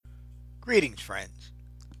Greetings, friends.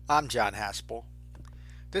 I'm John Haspel.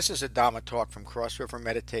 This is a Dhamma talk from Cross River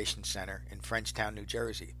Meditation Center in Frenchtown, New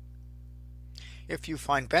Jersey. If you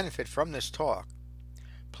find benefit from this talk,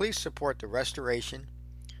 please support the restoration,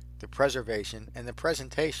 the preservation, and the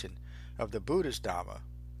presentation of the Buddha's Dhamma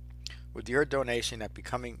with your donation at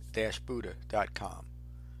becoming-buddha.com.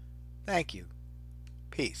 Thank you.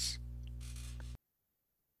 Peace.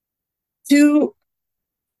 Two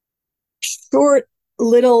short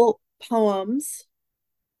little poems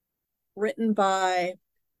written by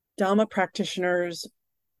Dhamma practitioners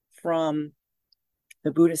from the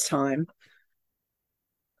Buddhist time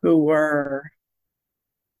who were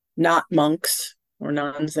not monks or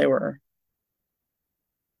nuns. They were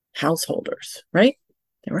householders, right?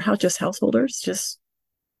 They were just householders.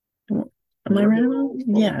 Am I right about?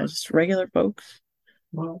 Yeah, just regular folks.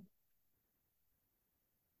 Well,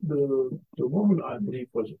 the woman I believe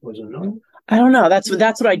was a nun. I don't know. That's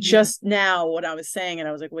what I just now what I was saying, and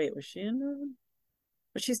I was like, wait, was she a nun?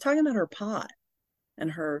 But she's talking about her pot and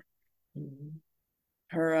her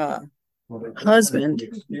husband.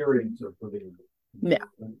 Experience of living. Yeah.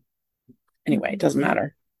 Anyway, it doesn't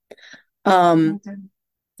matter. And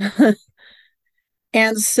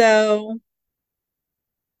so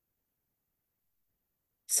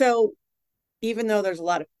even though there's a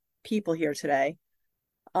lot of people here today,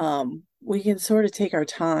 we can sort of take our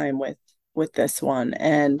time with this one.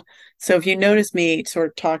 And so if you notice me sort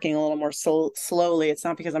of talking a little more slowly, it's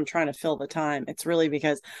not because I'm trying to fill the time. It's really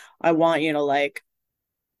because I want you to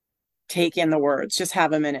take in the words, just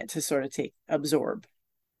have a minute to sort of absorb.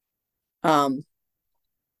 So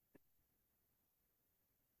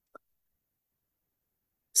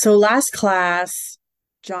last class,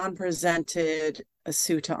 John presented a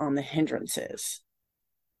sutta on the hindrances.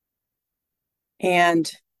 And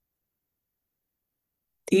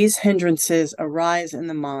these hindrances arise in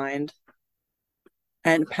the mind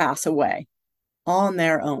and pass away on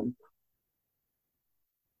their own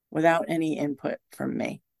without any input from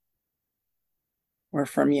me or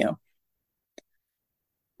from you.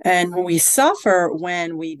 And we suffer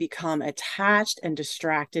when we become attached and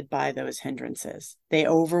distracted by those hindrances. They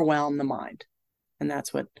overwhelm the mind. And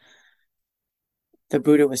that's what the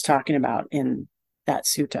Buddha was talking about in that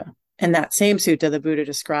sutta. In that same sutta, the Buddha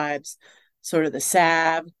describes sort of the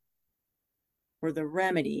salve or the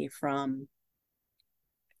remedy from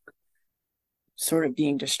sort of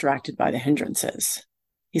being distracted by the hindrances.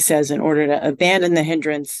 He says, in order to abandon the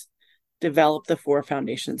hindrance, develop the 4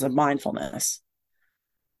 foundations of mindfulness.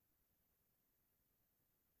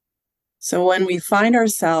 So when we find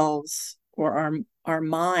ourselves or our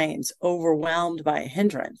minds overwhelmed by a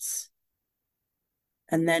hindrance,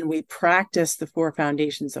 and then we practice the 4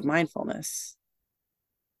 foundations of mindfulness,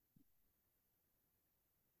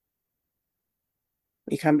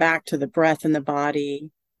 we come back to the breath in the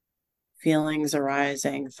body, feelings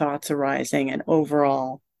arising, thoughts arising, and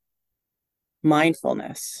overall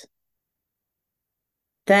mindfulness.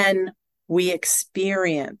 Then we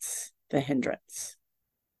experience the hindrance.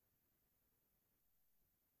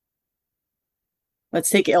 Let's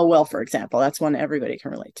take ill will, for example. That's one everybody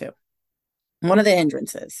can relate to. One of the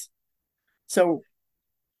hindrances. So,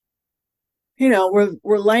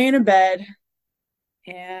 we're laying in bed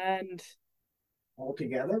and All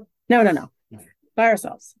together? No. By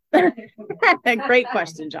ourselves. Great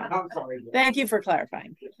question, John. I'm sorry. Thank you for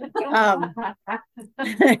clarifying.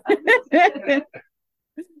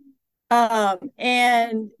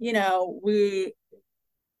 And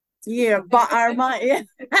but our mind,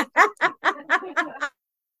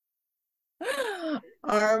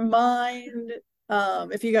 our mind.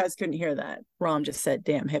 If you guys couldn't hear that, Rom just said,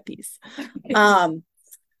 "Damn hippies."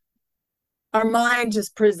 Our mind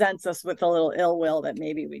just presents us with a little ill will that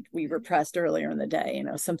maybe we repressed earlier in the day.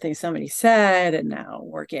 Something somebody said, and now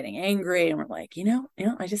we're getting angry, and we're like, I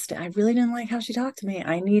really didn't like how she talked to me.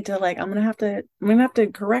 I need to I'm gonna have to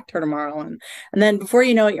correct her tomorrow, and then before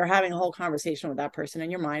you know it, you're having a whole conversation with that person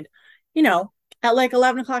in your mind. At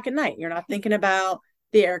 11 o'clock at night, you're not thinking about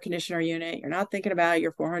the air conditioner unit. You're not thinking about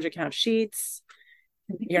your 400 count sheets.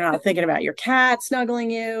 You're not thinking about your cat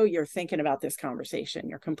snuggling you. You're thinking about this conversation.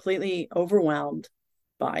 You're completely overwhelmed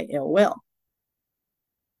by ill will.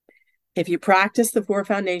 If you practice the 4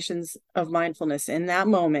 foundations of mindfulness in that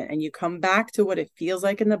moment and you come back to what it feels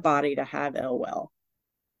like in the body to have ill will,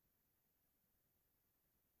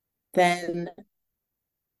 then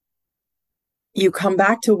you come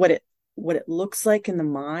back to what it looks like in the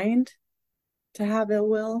mind to have ill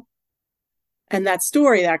will. And that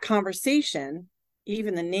story, that conversation,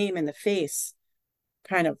 even the name and the face,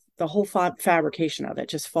 kind of the whole fabrication of it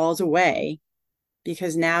just falls away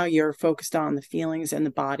because now you're focused on the feelings in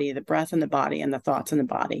the body, the breath in the body, and the thoughts in the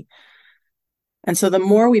body. And so the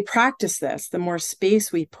more we practice this, the more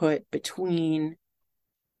space we put between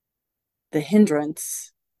the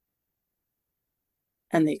hindrance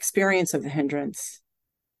and the experience of the hindrance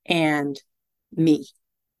and me,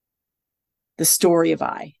 the story of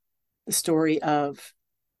I, the story of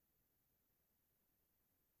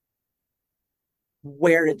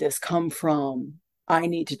where did this come from? I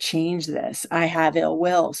need to change this. I have ill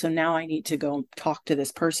will. So now I need to go talk to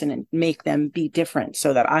this person and make them be different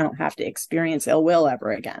so that I don't have to experience ill will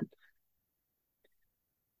ever again.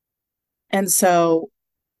 And so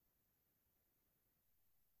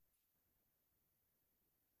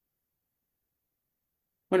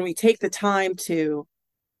when we take the time to,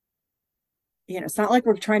 it's not like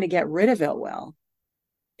we're trying to get rid of ill will.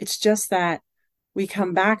 It's just that we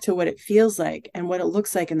come back to what it feels like and what it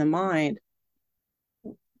looks like in the mind.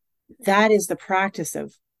 That is the practice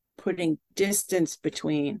of putting distance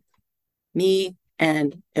between me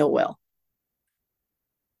and ill will.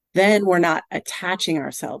 Then we're not attaching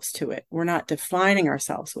ourselves to it. We're not defining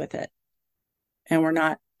ourselves with it. And we're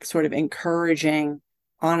not sort of encouraging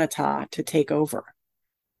anatta to take over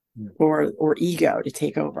or ego to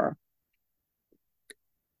take over.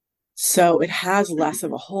 So it has less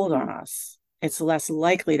of a hold on us. It's less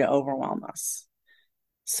likely to overwhelm us.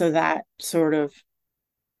 So that sort of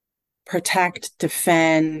protect,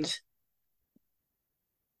 defend,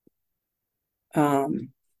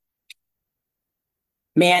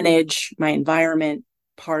 manage my environment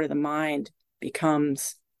part of the mind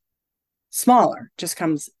becomes smaller,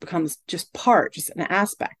 becomes just part, just an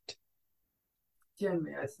aspect. Jim,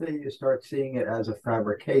 I think you start seeing it as a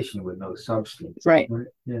fabrication with no substance. Right.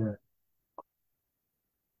 Yeah.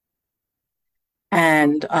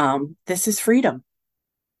 And this is freedom.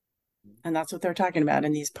 And that's what they're talking about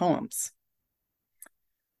in these poems.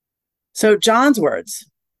 So John's words.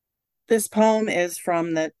 This poem is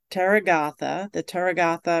from the Therigatha. The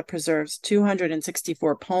Therigatha preserves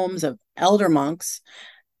 264 poems of elder monks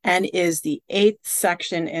and is the 8th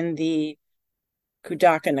section in the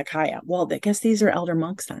Khuddaka Nikaya. Well, I guess these are elder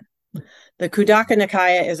monks then. The Khuddaka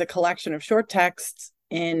Nikaya is a collection of short texts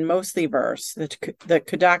in mostly verse. The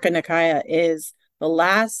Khuddaka Nikaya is the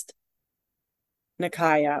last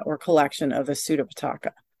Nikaya or collection of the Sutta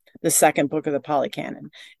Pitaka, the second book of the Pali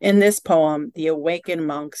Canon. In this poem, the awakened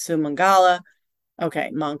monk Sumangala,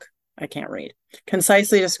 monk, I can't read,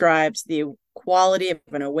 concisely describes the quality of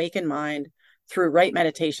an awakened mind through right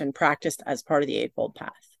meditation practiced as part of the Eightfold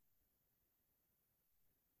Path.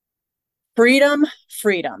 Freedom,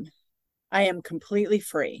 freedom. I am completely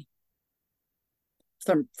free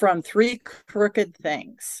from 3 crooked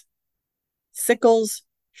things: sickles,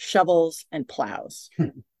 shovels, and plows.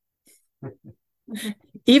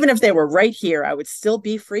 Even if they were right here, I would still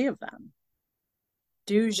be free of them.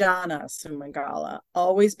 Do Jhana, Sumangala.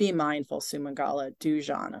 Always be mindful, Sumangala. Do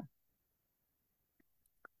Jhana.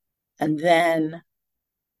 And then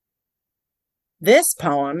this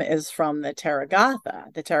poem is from the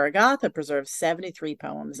Therigatha. The Therigatha preserves 73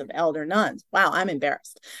 poems of elder nuns. Wow, I'm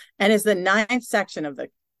embarrassed. And is the 9th section of the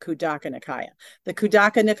Khuddaka Nikaya. The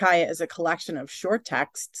Khuddaka Nikaya is a collection of short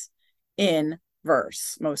texts in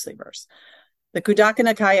verse, mostly verse. The Khuddaka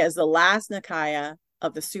Nikaya is the last Nikaya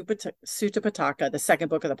of the Sutta Pitaka, the second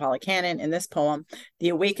book of the Pali Canon. In this poem, the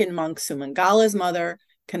awakened monk Sumangala's mother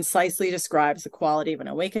concisely describes the quality of an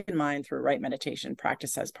awakened mind through right meditation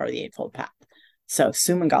practice as part of the Eightfold Path. So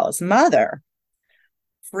Sumangala's mother,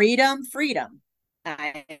 freedom, freedom.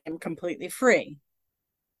 I am completely free.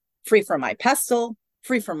 Free from my pestle,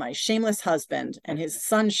 free from my shameless husband and his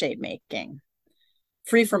sunshade making.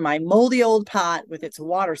 Free from my moldy old pot with its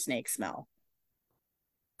water snake smell.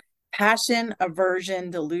 Passion,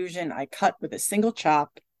 aversion, delusion, I cut with a single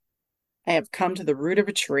chop. I have come to the root of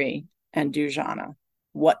a tree and do Jhana.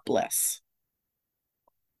 What bliss.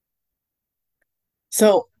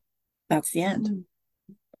 So that's the end.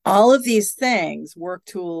 All of these things, work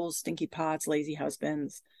tools, stinky pots, lazy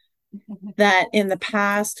husbands, that in the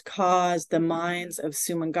past caused the minds of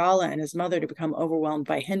Sumangala and his mother to become overwhelmed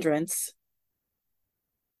by hindrance,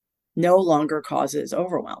 no longer causes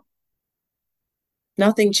overwhelm.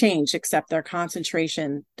 Nothing changed except their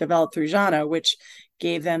concentration developed through jhana, which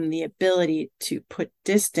gave them the ability to put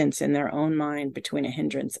distance in their own mind between a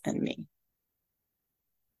hindrance and me.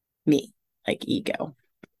 Me, like ego.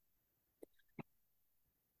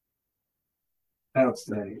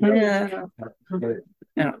 Outstanding. Yeah.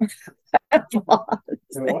 No. It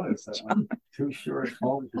was too short.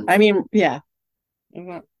 I mean, yeah.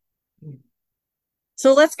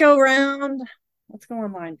 So let's go around. Let's go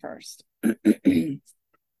online first.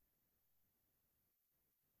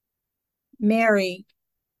 Mary.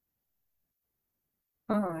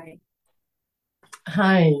 Hi.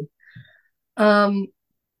 Hi. Um,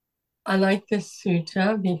 I like this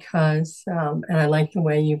sutta because, and I like the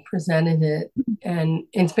way you presented it, and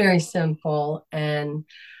it's very simple. And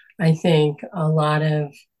I think a lot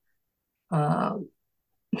of uh,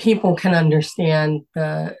 people can understand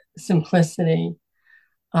the simplicity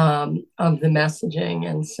of the messaging.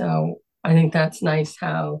 And so I think that's nice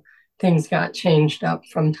how things got changed up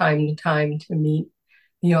from time to time to meet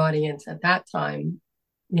the audience at that time,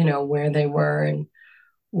 where they were and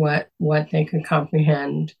what they could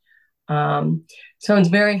comprehend. So it's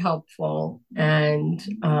very helpful. And,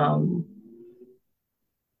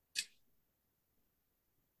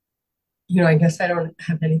 I guess I don't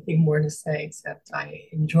have anything more to say except I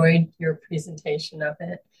enjoyed your presentation of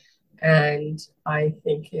it. And I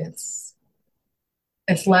think it's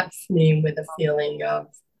left me with a feeling of,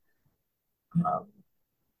 um,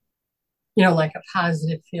 like a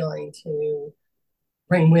positive feeling to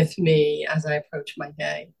bring with me as I approach my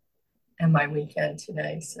day and my weekend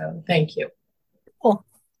today. So thank you. Cool.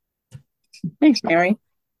 Thanks, Mary.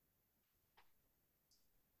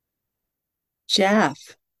 Jeff.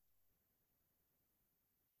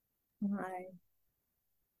 Hi.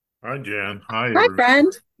 Hi, Jan. Hi, Hi, everyone.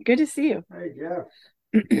 friend. Good to see you. Hey, Jeff.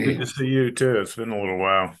 Good to see you too. It's been a little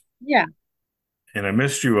while, Yeah. and I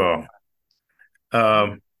missed you all.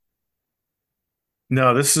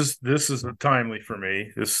 No, this is timely for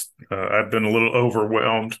me. I've been a little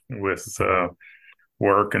overwhelmed with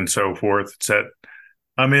work and so forth.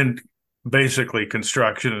 I'm in basically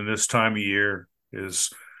construction, and this time of year is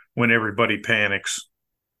when everybody panics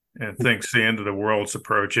and thinks the end of the world's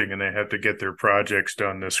approaching, and they have to get their projects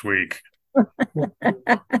done this week.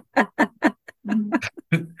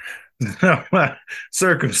 My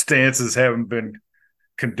circumstances haven't been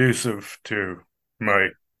conducive to my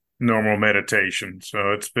normal meditation,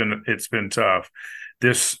 so it's been tough.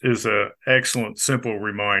 This is a excellent simple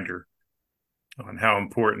reminder on how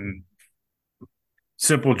important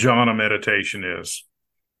simple jhana meditation is.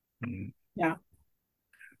 Yeah.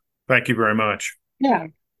 Thank you very much. Yeah.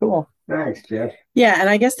 Cool. Thanks, Jeff. Yeah. And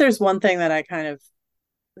I guess there's one thing that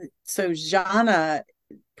so jhana,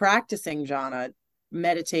 practicing jhana,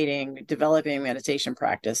 meditating, developing meditation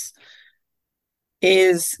practice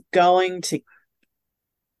is going to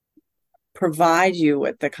provide you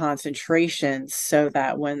with the concentration so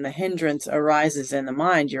that when the hindrance arises in the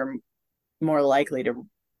mind, you're more likely to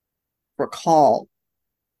recall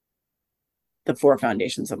the 4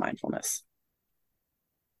 foundations of mindfulness.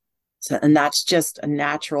 So, and that's just a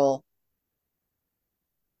natural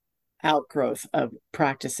outgrowth of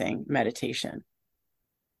practicing meditation.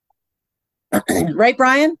 Right,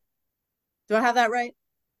 Brian? Do I have that right?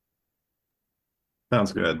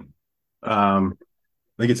 Sounds good. I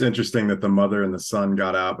think it's interesting that the mother and the son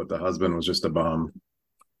got out, but the husband was just a bum.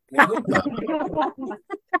 And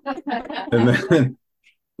then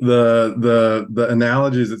the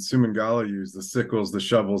analogies that Sumangala used, the sickles, the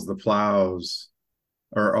shovels, the plows,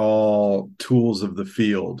 are all tools of the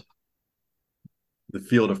field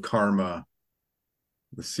of karma,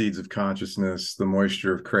 the seeds of consciousness, the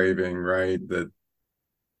moisture of craving, right? That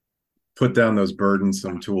put down those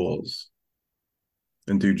burdensome tools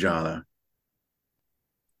and do jhana.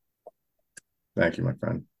 Thank you, my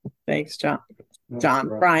friend. Thanks, John.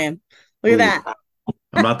 Brian. Look at that.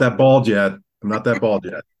 I'm not that bald yet.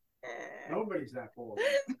 Nobody's that bold.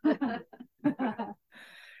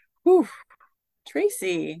 Whew.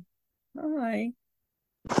 Tracy. Hi.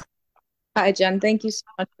 Hi, Jen. Thank you so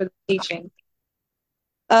much for the teaching.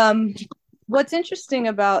 What's interesting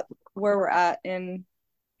about where we're at in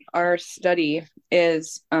our study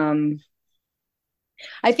is I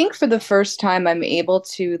think for the first time I'm able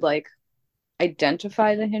to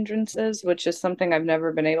identify the hindrances, which is something I've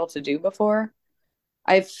never been able to do before.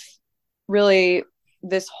 I've really,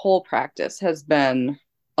 this whole practice has been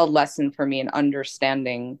a lesson for me in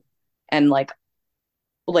understanding and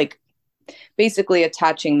basically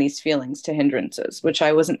attaching these feelings to hindrances, which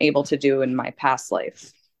I wasn't able to do in my past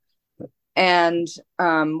life. And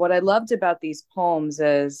what I loved about these poems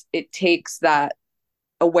is it takes that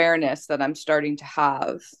awareness that I'm starting to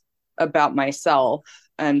have about myself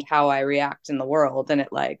and how I react in the world. And it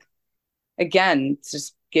again, it's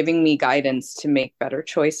just giving me guidance to make better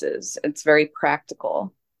choices. It's very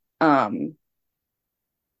practical. And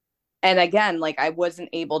again, I wasn't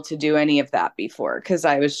able to do any of that before because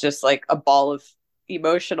I was just a ball of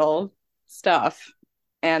emotional stuff.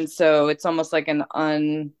 And so it's almost like an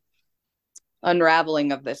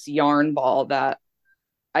unraveling of this yarn ball that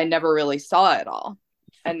I never really saw at all.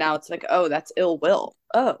 And now it's oh, that's ill will.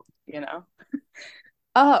 Oh,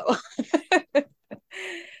 Oh.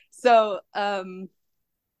 So, and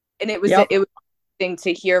Yep. it was interesting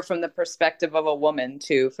to hear from the perspective of a woman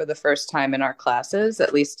too, for the first time in our classes,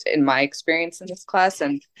 at least in my experience in this class.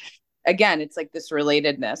 And again, it's like this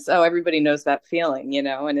relatedness. Oh, everybody knows that feeling, you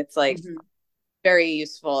know, and it's like very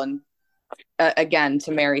useful. And again,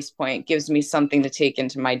 to Mary's point, gives me something to take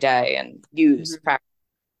into my day and use. Practice.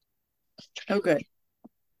 Oh, good.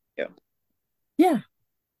 Yeah. Yeah.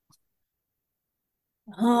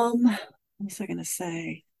 What was I gonna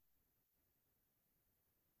say?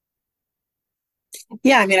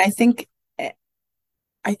 Yeah, I mean, I think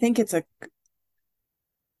it's a,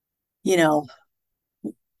 you know,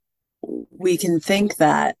 we can think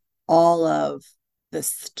that all of the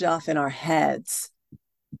stuff in our heads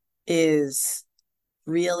is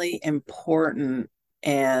really important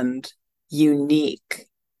and unique.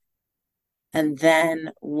 And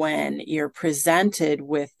then when you're presented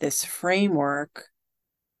with this framework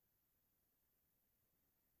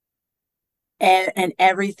and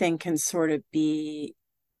everything can sort of be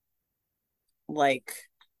like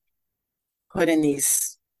put in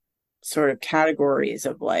these sort of categories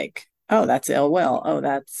of like, oh, that's ill will. Oh,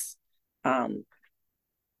 that's um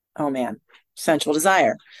oh man, sensual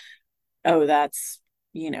desire. Oh, that's,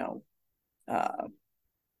 you know, uh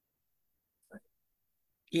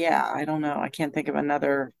yeah, I don't know. I can't think of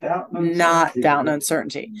another not doubt and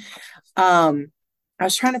uncertainty. I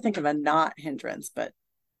was trying to think of a not hindrance, but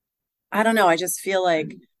I don't know. I just feel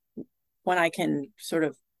like when I can sort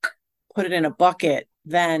of put it in a bucket,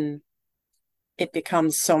 then it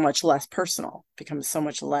becomes so much less personal, becomes so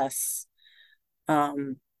much less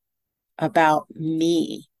um about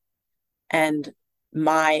me and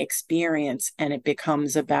my experience, and it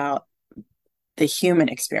becomes about the human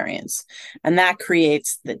experience. And that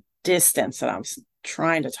creates the distance that I'm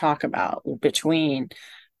trying to talk about between,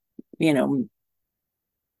 you know,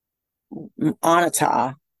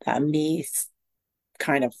 Anata, that me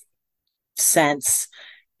kind of sense,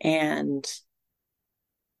 and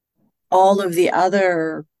all of the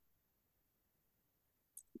other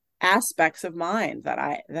aspects of mind that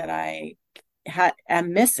I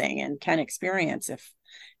am missing and can experience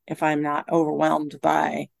if I'm not overwhelmed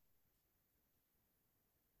by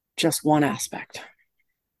just one aspect.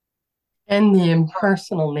 And the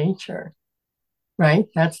impersonal nature, right?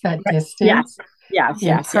 That's that distance. Yes.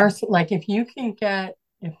 Like if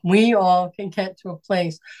we all can get to a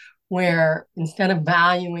place where instead of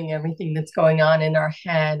valuing everything that's going on in our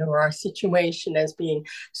head or our situation as being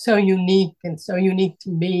so unique and so unique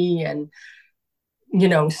to me and, you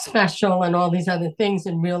know, special and all these other things,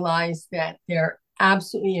 and realize that they're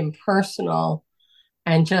absolutely impersonal.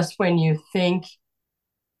 And just when you think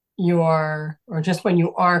or just when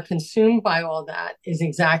you are consumed by all that is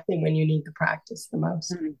exactly when you need the practice the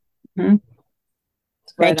most. Mm-hmm.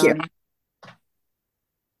 Thank you.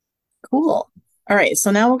 Cool. All right.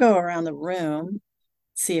 So now we'll go around the room,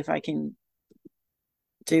 see if I can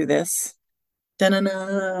do this.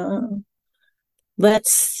 Da-na-na.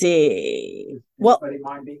 Let's see. Well,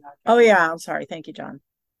 oh yeah, I'm sorry. Thank you, John.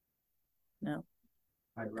 No.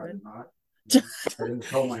 I'd rather not. I didn't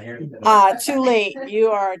curl my hair today. Too late. You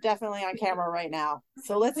are definitely on camera right now.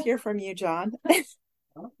 So let's hear from you, John. My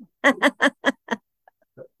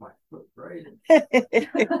foot right.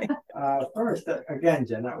 First, again,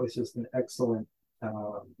 Jen, that was just an excellent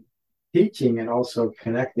teaching, and also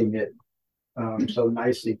connecting it so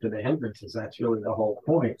nicely to the hindrances. That's really the whole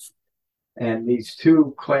point. And these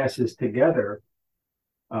two classes together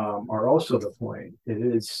are also the point. It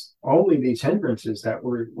is only these hindrances that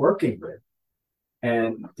we're working with.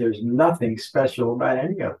 And there's nothing special about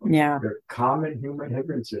any of them. Yeah. They're common human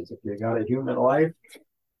hindrances. If you got a human life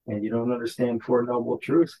and you don't understand Four Noble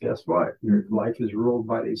Truths, guess what? Your life is ruled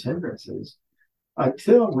by these hindrances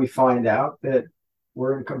until we find out that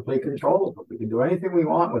we're in complete control of them. We can do anything we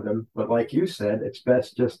want with them. But like you said, it's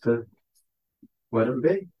best just to let them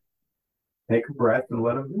be. Take a breath and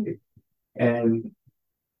let them be. And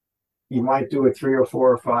you might do it 3 or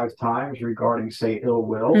 4 or 5 times regarding, say, ill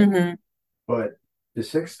will. Mm-hmm. But the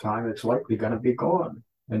 6th time, it's likely going to be gone.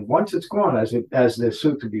 And once it's gone, as the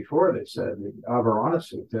sutta before this said, the Avarana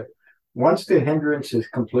Sutta, once the hindrance is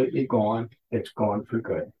completely gone, it's gone for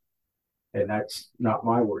good. And that's not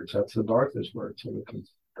my words, that's Siddhartha's words, so we can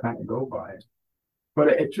kind of go by it. But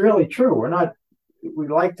it's really true. I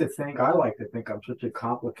like to think I'm such a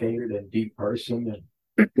complicated and deep person,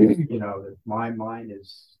 and you know, that my mind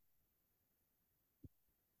is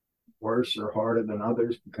worse or harder than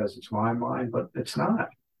others because it's my mind, but it's not.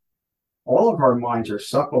 All of our minds are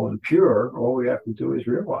supple and pure. All we have to do is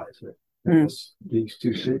realize it. These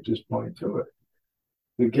two sutras point to it.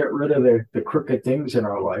 We get rid of the crooked things in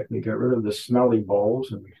our life. We get rid of the smelly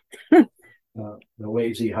bowls and the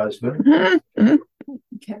lazy husband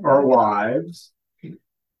or wives.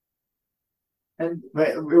 And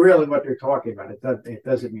really what they're talking about, it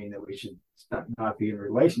doesn't mean that we should not be in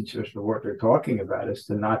relationships, but what they're talking about is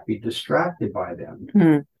to not be distracted by them.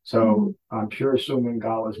 Mm. So I'm sure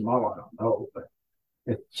Sumangala's mom, I don't know, but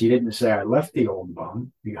she didn't say I left the old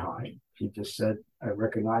bum behind. She just said I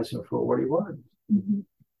recognize him for what he was. Mm-hmm.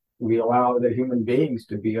 We allow the human beings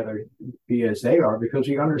to be as they are because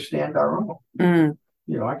we understand our own. Mm.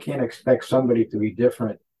 You know, I can't expect somebody to be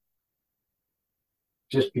different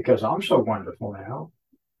just because I'm so wonderful now.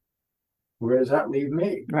 Where does that leave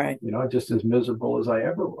me? Right. You know, just as miserable as I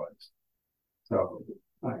ever was. So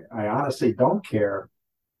I honestly don't care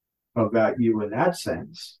about you in that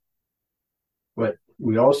sense. But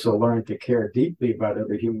we also learn to care deeply about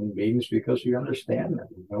other human beings because we understand them.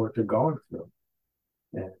 We know what they're going through.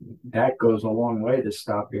 And that goes a long way to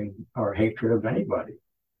stopping our hatred of anybody.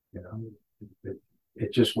 You know,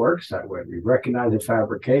 it just works that way. We recognize a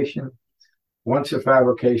fabrication. Once a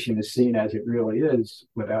fabrication is seen as it really is,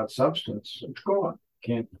 without substance, it's gone.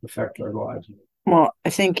 Can't affect our lives. Well,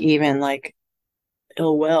 I think even like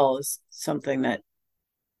ill will is something that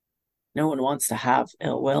no one wants to have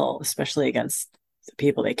ill will, especially against the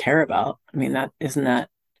people they care about. I mean, that isn't that.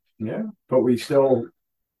 Yeah, but we still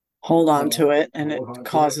hold on to it, and it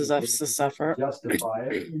causes us to suffer. Justify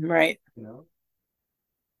it, right? You know,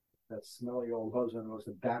 that smelly old husband was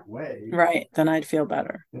that way, right? Then I'd feel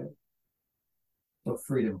better. Yeah. So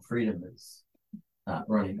freedom is not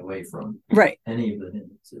running away from any of the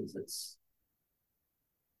hindrances. It's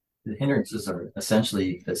the hindrances are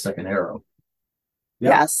essentially the second arrow.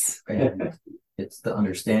 Yep. Yes, and it's the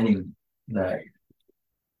understanding that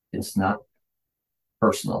it's not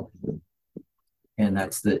personal. And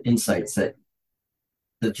that's the insights that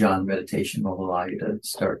the Jhana meditation will allow you to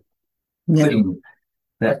start putting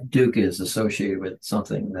that dukkha is associated with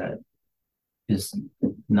something that is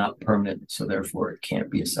not permanent, so therefore it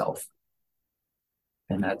can't be a self.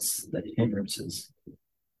 And that's the hindrances.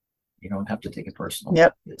 You don't have to take it personal.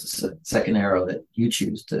 Yep. It's a second arrow that you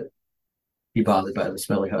choose to be bothered by the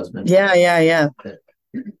smelly husband. Yeah. That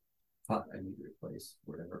I need to replace,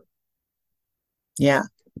 whatever. Yeah.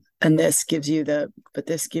 And this gives you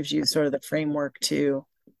sort of the framework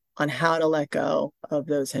on how to let go of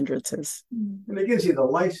those hindrances. And it gives you the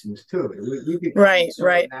license too. Right.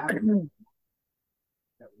 That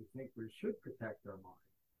we think we should protect our minds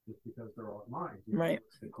just because they're all minds. Right.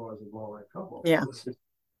 It's the cause of all that trouble. Yeah.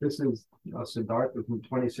 This is Siddhartha from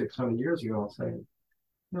 2,600 years ago saying,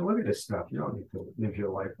 look at this stuff. You don't need to live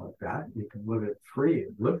your life like that. You can live it free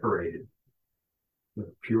and liberated with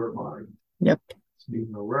a pure mind. Yep.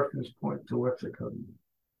 Being a reference point to what's occurring.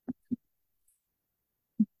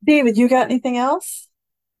 David, you got anything else?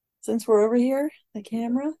 Since we're over here, the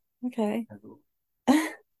camera. Okay.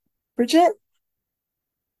 Bridget?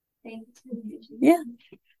 Thank you. Yeah.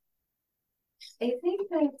 I think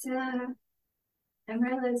that I'm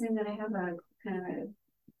realizing that I have a kind of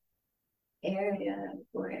area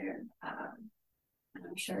where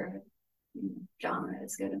I'm sure Jhana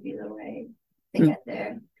is going to be the way to get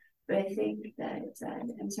there. But I think that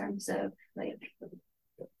in terms of like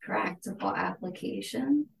practical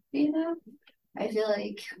application, I feel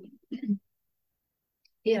like,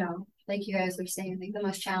 like you guys were saying, I think the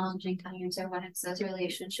most challenging times are when it's those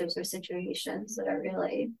relationships or situations that are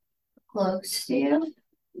really close to you.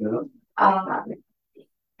 Yeah.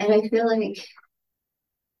 And I feel like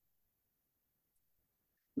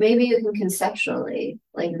maybe you can conceptually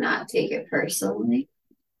like not take it personally.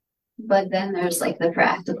 But then there's like the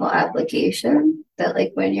practical application that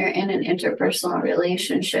like when you're in an interpersonal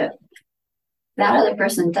relationship, that other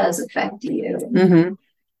person does affect you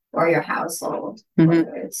or your household,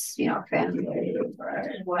 whether it's, family or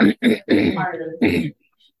what part of the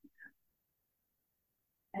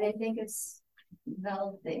and I think it's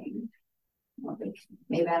developing,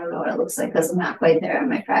 maybe I don't know what it looks like because I'm not quite there in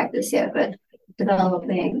my practice yet, but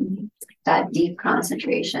developing that deep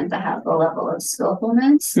concentration to have the level of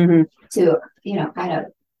skillfulness to, kind of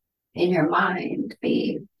in your mind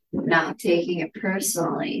be not taking it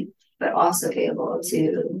personally, but also be able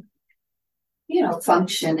to,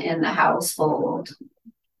 function in the household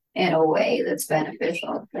in a way that's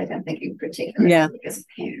beneficial. Like I'm thinking particularly as a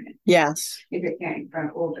parent. Yes. If you're caring for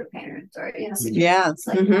an older parent or situations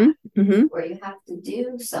like that, where you have to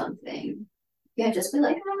do something. Yeah, just be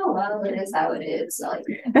like, oh, well, it is how it is. Like,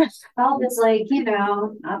 I'll just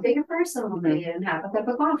I'll take it personally and have a cup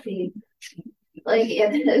of coffee. Like,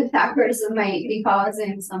 if that person might be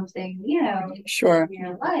causing something, sure, in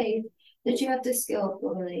your life, that you have to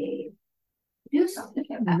skillfully do something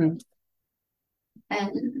about. Mm-hmm.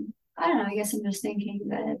 And I don't know, I guess I'm just thinking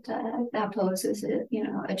that that poses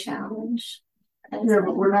a challenge. Yeah,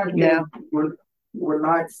 but we're not Yeah. we're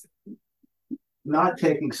not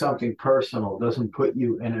taking something personal doesn't put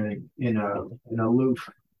you in an aloof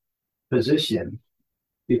position,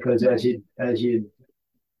 because the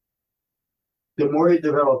more you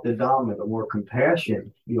develop the Dhamma, the more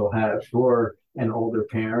compassion you'll have for an older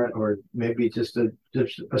parent, or maybe just a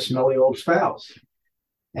smelly old spouse,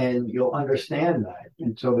 and you'll understand that,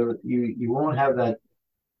 and so you won't have that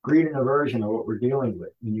greed and aversion of what we're dealing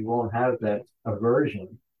with, and you won't have that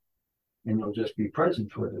aversion, and you'll just be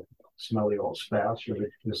present for the smelly old spouse or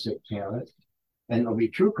the sick parent, and there'll be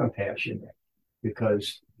true compassion there,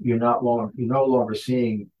 because you're no longer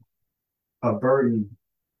seeing a burden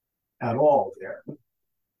at all there,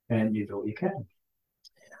 and you do what you can.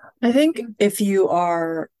 I think if you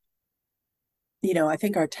are, I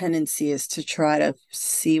think our tendency is to try to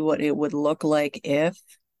see what it would look like if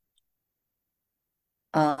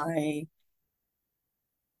I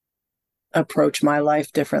approach my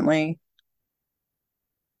life differently.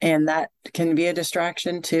 And that can be a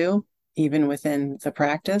distraction too, even within the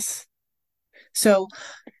practice. So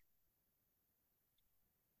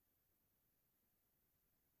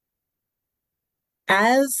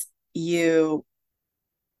as you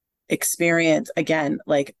experience, again,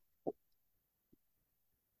 like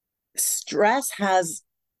stress has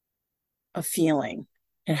a feeling.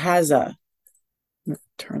 It has a,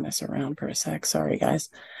 turn this around for a sec. Sorry, guys.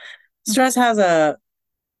 Stress has a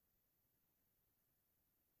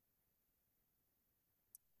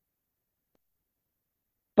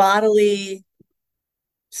bodily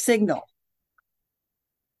signal.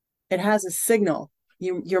 It has a signal.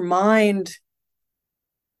 Your mind,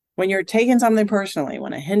 when you're taking something personally,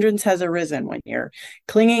 when a hindrance has arisen, when you're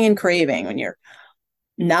clinging and craving, when you're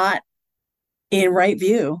not in right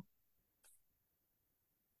view,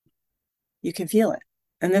 you can feel it.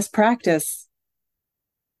 And this practice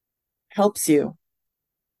helps you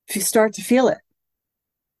if you start to feel it.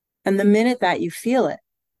 And the minute that you feel it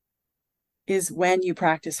is when you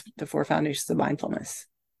practice the 4 foundations of mindfulness.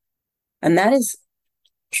 And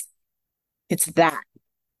it's that.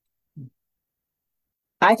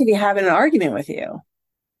 I could be having an argument with you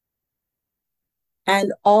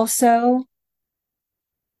and also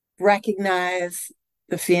recognize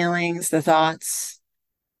the feelings, the thoughts,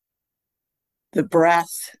 the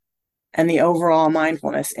breath, and the overall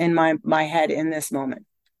mindfulness in my head in this moment.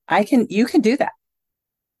 You can do that.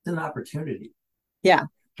 It's an opportunity. Yeah.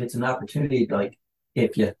 It's an opportunity. Like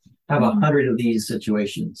if you have 100 of these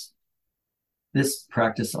situations, this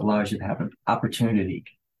practice allows you to have an opportunity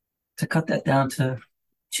to cut that down to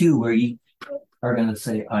 2, where you are going to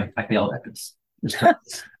say, I failed at this.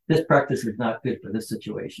 This practice is not good for this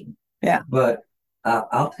situation. Yeah. But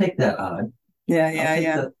I'll take that odd. Yeah, I'll take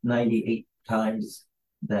the 98 times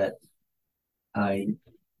that I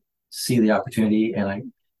see the opportunity and I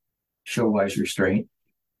show wise restraint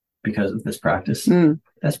because of this practice.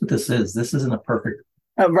 That's what this is. This isn't a perfect.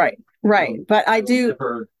 Oh, right. But I do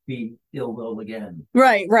never be ill will again.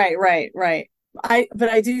 Right. But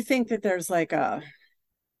I do think that there's like a,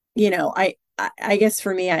 I guess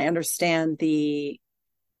for me, I understand the,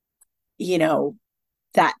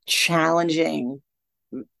 that challenging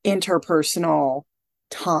interpersonal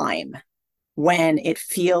time when it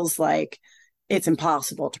feels like it's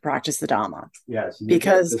impossible to practice the Dhamma. Yes,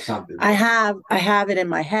 because I have it in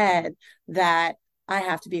my head that I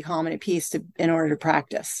have to be calm and at peace in order to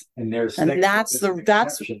practice. And that's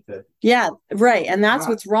yeah, right. And that's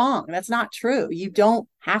what's wrong. That's not true. You don't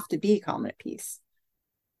have to be calm and at peace.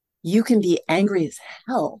 You can be angry as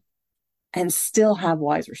hell and still have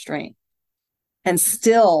wise restraint and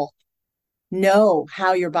still know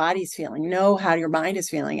how your body's feeling, know how your mind is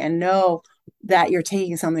feeling, and know that you're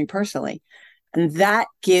taking something personally. And that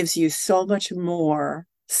gives you so much more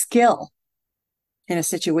skill in a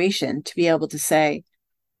situation to be able to say,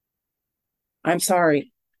 I'm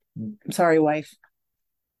sorry, wife.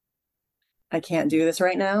 I can't do this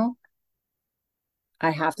right now.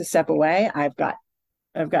 I have to step away. I've got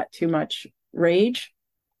too much rage.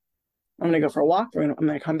 I'm going to go for a walk. I'm going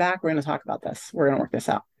to come back. We're going to talk about this. We're going to work this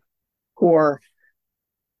out. Or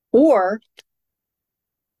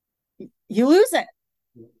you lose it.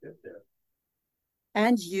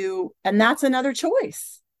 And that's another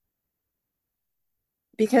choice.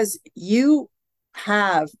 Because you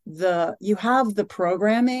have the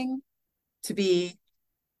programming to be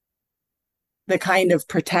the kind of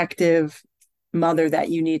protective mother that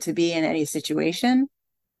you need to be in any situation.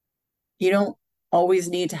 You don't always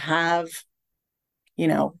need to have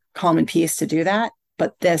calm and peace to do that.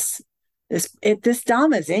 But this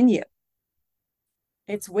Dhamma is in you.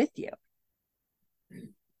 It's with you.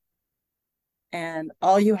 And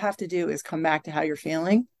all you have to do is come back to how you're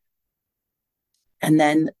feeling. And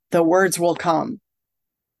then the words will come.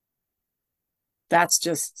 That's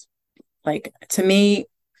just like, to me,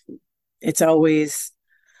 it's always,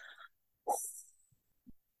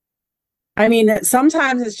 I mean,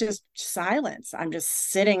 sometimes it's just silence. I'm just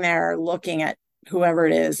sitting there looking at whoever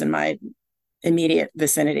it is in my immediate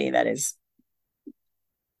vicinity that is,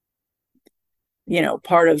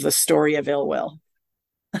 part of the story of ill will.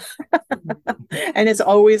 And it's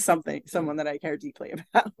always someone that I care deeply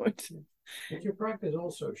about. But your practice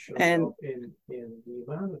also shows up in the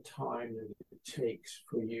amount of time that it takes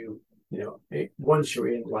for you, once you're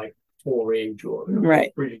in like 4-H or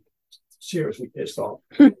right, really seriously pissed off,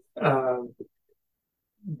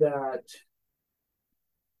 that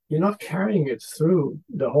you're not carrying it through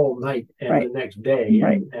the whole night and the next day,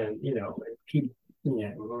 and keep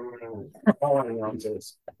falling on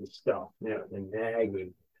this stuff, and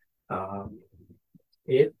nagging.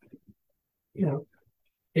 It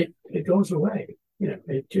goes away.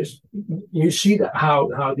 It just, you see that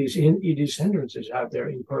how these hindrances have their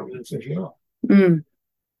impermanence as well.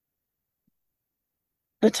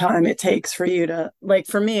 The time it takes for you to, like,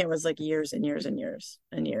 for me, it was like years and years and years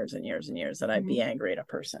and years and years and years that I'd be angry at a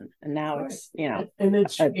person, and now it's and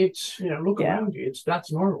it's look around you,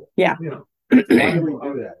 that's normal. Yeah. Why do we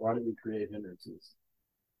do that? Why do we create hindrances?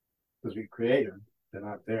 Because we create them. They're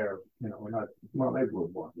not there. We're not, well, maybe we're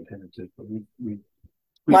born with hindrances, but we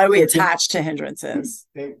why are we attached to hindrances?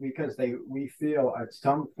 Because we feel at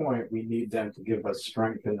some point we need them to give us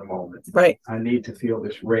strength in the moment. Right. I need to feel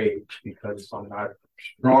this rage because I'm not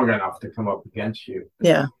strong enough to come up against you.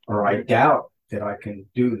 Yeah. Or I doubt that I can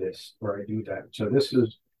do this, or I do that. So this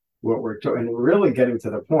is what we're talking, and we're really getting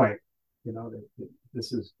to the point, that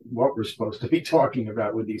this is what we're supposed to be talking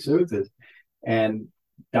about with these suttas. And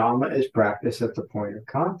Dhamma is practice at the point of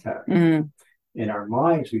contact. In our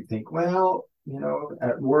minds, we think, well,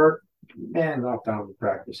 at work, man, not Dhamma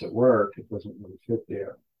practice at work. It doesn't really fit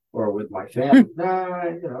there. Or with my family,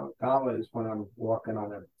 Dhamma is when I'm walking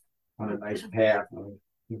on a nice path,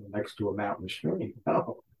 next to a mountain stream.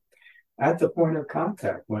 No. At the point of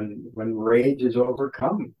contact, when rage is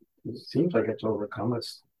overcome, it seems like it's overcome.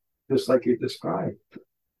 It's just like you described.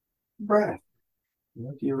 Breath.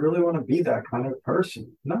 Do you really want to be that kind of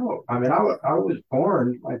person? No. I mean, I was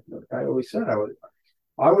born, like I always said, I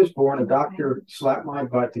was born, a doctor slapped my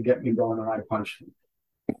butt to get me going, and I punched him.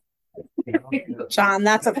 John,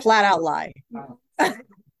 that's a flat out lie.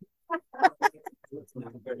 It's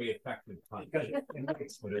not very effective punch. But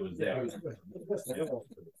it was there.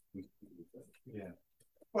 Yeah.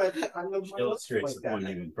 But I lived my Illustrates like the point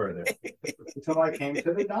even further. Until I came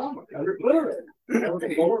to the Dhamma. Literally. I was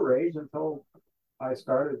full of rage until I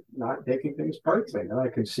started not taking things personally. And I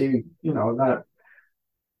could see, not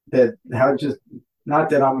that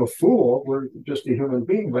I'm a fool, we're just a human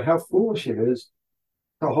being, but how foolish it is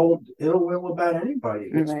to hold ill will about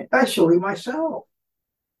anybody, especially myself.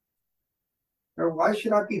 Or why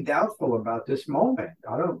should I be doubtful about this moment?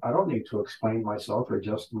 I don't need to explain myself or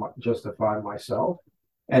justify myself,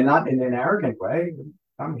 and not in an arrogant way.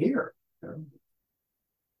 I'm here.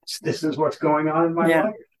 This is what's going on in my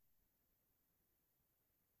life.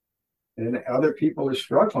 And other people are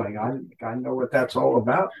struggling. I know what that's all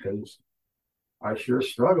about, because I sure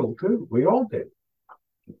struggled too. We all did.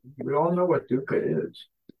 We all know what dukkha is.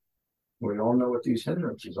 We all know what these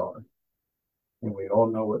hindrances are. And we all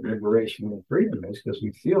know what liberation and freedom is, because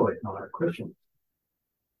we feel it on our cushion.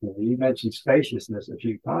 You mentioned spaciousness a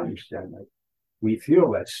few times, Jen. We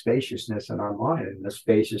feel that spaciousness in our mind, and the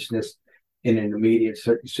spaciousness in an immediate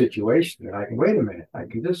situation. And I can, wait a minute, I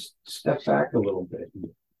can just step back a little bit and,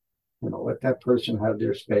 let that person have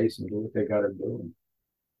their space and do what they got to do.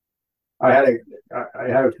 I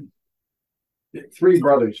have 3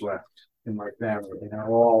 brothers left in my family, and they're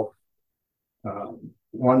all,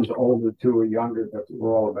 one's older, 2 are younger, but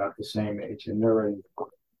we're all about the same age, and they're in,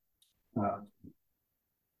 I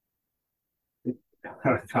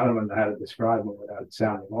don't know how to describe them without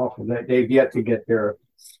sounding awful. They've yet to get their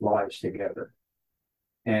lives together.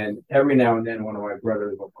 And every now and then, one of my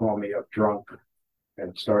brothers will call me up drunk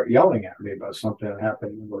and start yelling at me about something that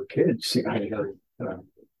happened when we were kids. And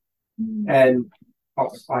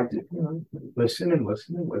I did, listen and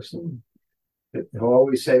listen and listen. He'll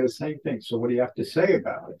always say the same thing. So what do you have to say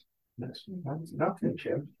about it? That's nothing,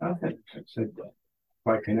 Jim. Nothing. I said, if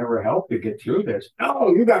I can ever help you get through this.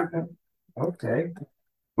 No, you got it. Okay.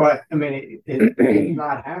 But I mean, it's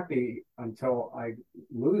not happy until I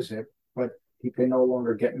lose it. But he can no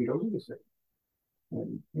longer get me to lose it.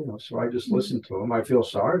 And, so I just listen to him. I feel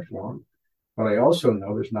sorry for him, but I also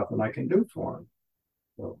know there's nothing I can do for him.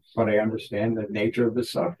 So, but I understand the nature of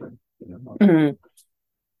his suffering.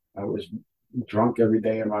 I was drunk every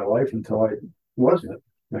day of my life until I wasn't.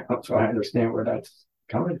 So I understand where that's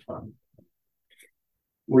coming from.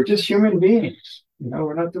 We're just human beings.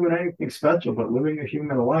 We're not doing anything special but living a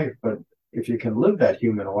human life. But if you can live that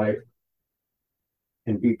human life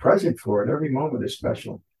and be present for it, every moment is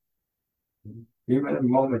special. Even a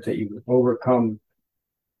moment that you overcome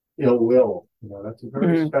ill will, that's a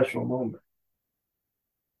very special moment.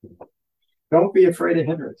 Don't be afraid of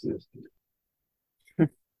hindrances.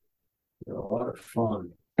 They're a lot of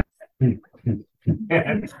fun. What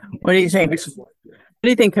do you think? What do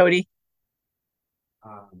you think, Cody?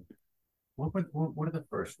 What are the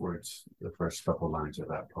first words, the first couple lines of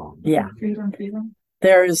that poem? Yeah. Freedom.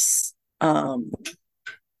 There's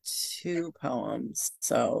two poems.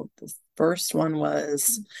 So the first one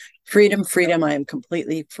was freedom, freedom. I am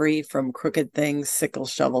completely free from crooked things,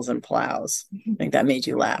 sickles, shovels, and plows. I think that made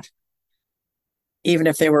you laugh. Even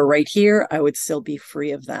if they were right here, I would still be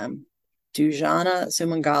free of them. Do Jhana,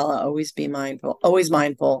 Sumangala, always be mindful,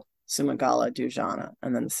 Sumangala, do Jhana.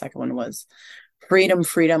 And then the second one was freedom,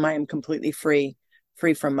 freedom. I am completely free.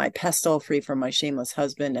 Free from my pestle, free from my shameless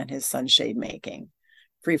husband and his sunshade making.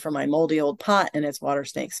 Free from my moldy old pot and its water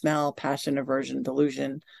snake smell, passion, aversion,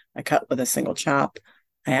 delusion. I cut with a single chop.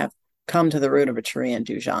 I have come to the root of a tree and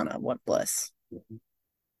do Jhana. What bliss.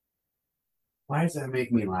 Why does that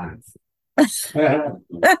make me laugh? Because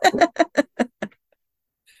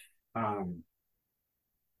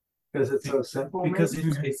it's so simple. Because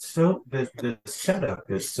it's so the setup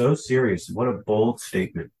is so serious. What a bold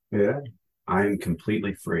statement. Yeah. I am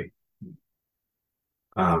completely free.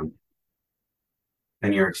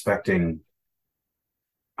 And you're expecting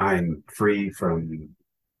I'm free from,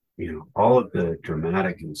 all of the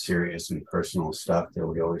dramatic and serious and personal stuff that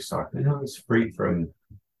we always talk about. It's free from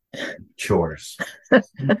chores.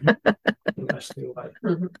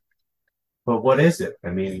 But what is it? I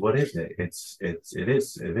mean, what is it? It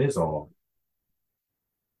is all.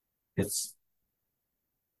 It's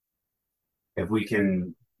if we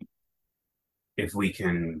can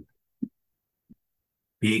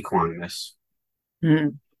be equanimous,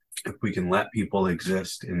 if we can let people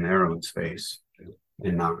exist in their own space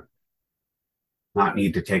and not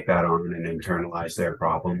need to take that on and internalize their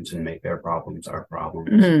problems and make their problems our problems,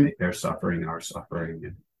 make their suffering our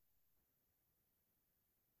suffering.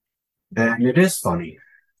 And it is funny,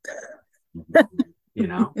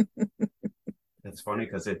 It's funny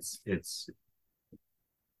because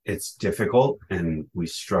it's difficult and we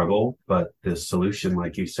struggle, but the solution,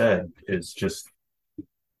 like you said, is just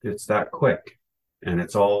it's that quick, and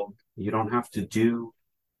it's all you don't have to do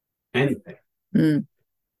anything.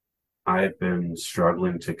 I've been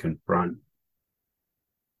struggling to confront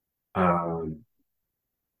an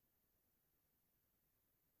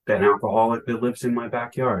alcoholic that lives in my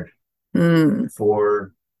backyard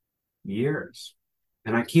for years.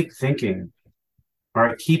 And I keep thinking,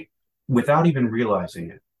 without even realizing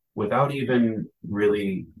it, without even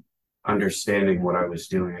really understanding what I was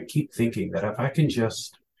doing, I keep thinking that if I can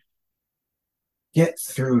just get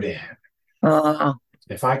through to him,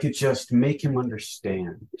 if I could just make him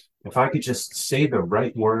understand, if I could just say the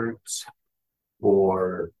right words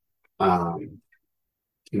or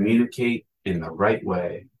communicate in the right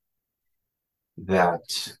way,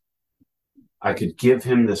 that I could give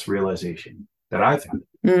him this realization that I've had.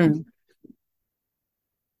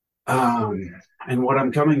 And what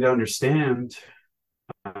I'm coming to understand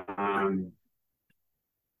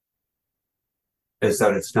is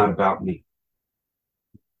that it's not about me.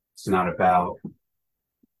 It's not about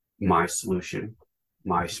my solution,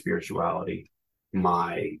 my spirituality,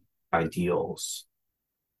 my ideals,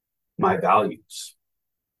 my values,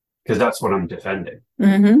 because that's what I'm defending.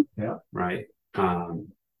 Yeah. Right.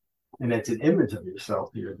 And it's an image of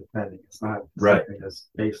yourself that you're defending. It's not right. Something that's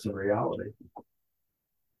based in reality.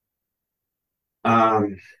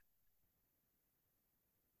 I'm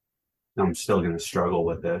still going to struggle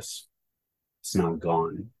with this. It's not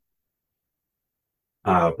gone.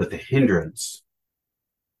 But the hindrance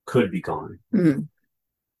could be gone.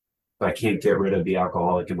 I can't get rid of the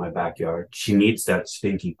alcoholic in my backyard. She needs that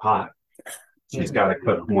stinky pot. She's got to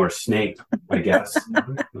cook more snake, I guess.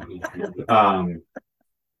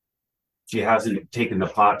 She hasn't taken the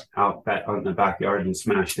pot out on the backyard and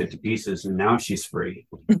smashed it to pieces, and now she's free,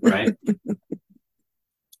 right?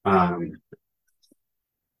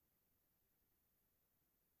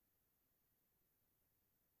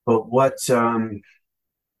 But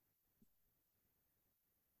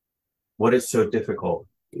what is so difficult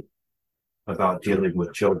about dealing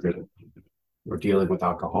with children, or dealing with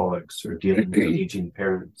alcoholics, or dealing with aging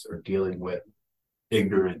parents, or dealing with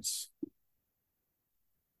ignorance,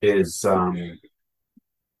 is the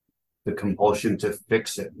compulsion to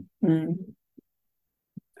fix it. And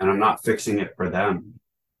I'm not fixing it for them.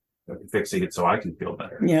 I'm fixing it so I can feel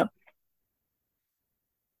better. Yep.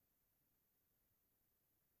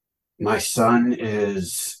 My son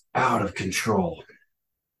is out of control.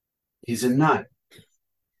 He's a nut.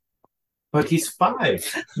 But he's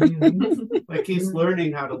 5. Like, he's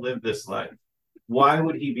learning how to live this life. Why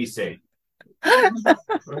would he be sane?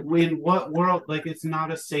 In what world? Like, it's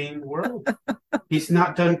not a sane world. He's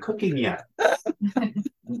not done cooking yet.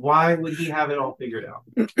 Why would he have it all figured out?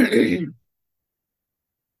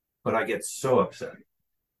 But I get so upset.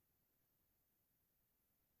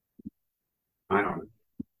 I don't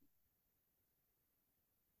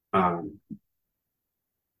know.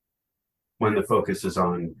 When the focus is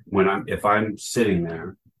on, if I'm sitting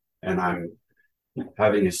there and I'm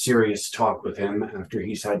having a serious talk with him after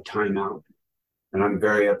he's had time out, and I'm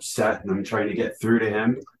very upset and I'm trying to get through to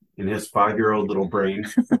him in his 5-year-old little brain,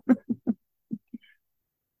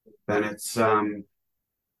 then it's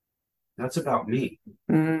that's about me.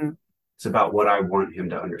 It's about what I want him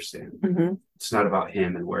to understand. It's not about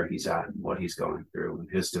him and where he's at and what he's going through and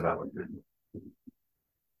his development.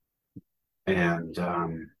 And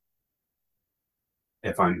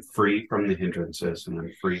if I'm free from the hindrances and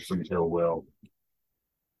I'm free from ill will,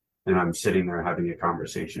 and I'm sitting there having a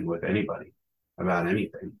conversation with anybody about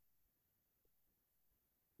anything,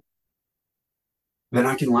 then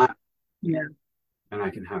I can laugh. Yeah. And I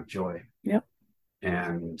can have joy. Yep.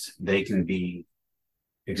 And they can be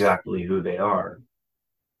exactly who they are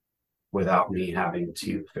without me having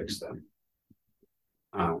to fix them.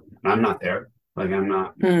 I'm not there. Like, I'm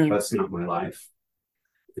not, that's not my life.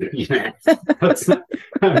 That's not,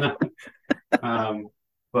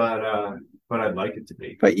 but I'd like it to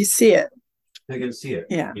be. But you see it. I can see it.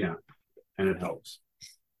 Yeah. Yeah. And it helps.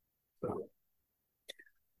 So.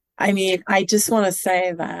 I mean, I just want to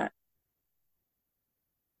say that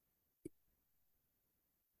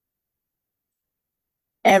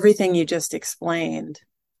everything you just explained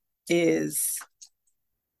is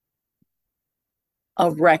a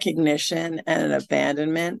recognition and an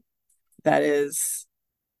abandonment that is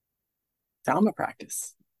Dhamma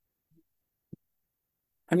practice.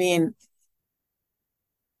 I mean,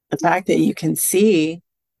 the fact that you can see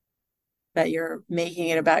that you're making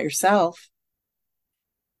it about yourself,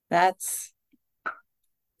 that's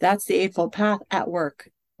the Eightfold Path at work.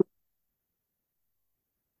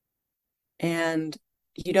 And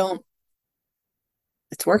you don't,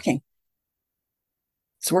 it's working.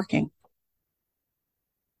 It's working.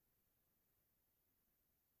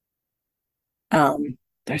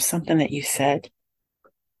 There's something that you said.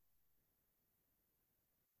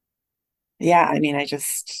 Yeah, I mean,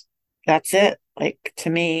 that's it. Like, to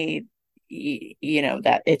me, you know,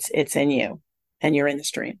 that it's in you and you're in the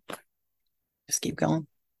stream. Just keep going.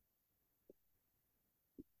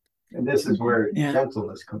 And this is where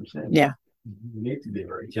gentleness comes in. Yeah. We need to be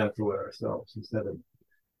very gentle with ourselves instead of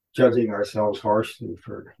judging ourselves harshly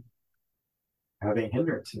for having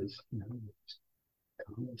hindrances. You know,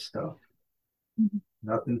 common stuff.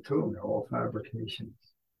 Nothing to them. They're all fabrications.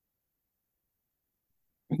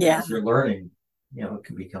 Yeah. As you're learning, you know, it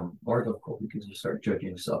can become more difficult because you start judging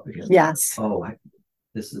yourself again. Yes. Oh,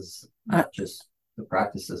 this is not just the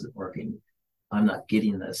practice isn't working. I'm not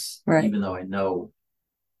getting this, right, even though I know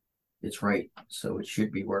it's right. So it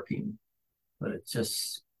should be working. But it's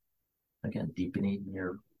just, again, deepening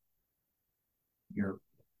your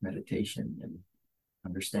meditation and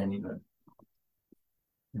understanding the,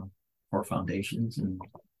 you know, core foundations and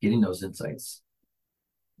getting those insights.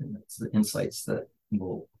 And it's the insights that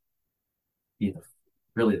will be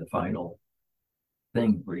really the final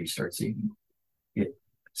thing where you start seeing it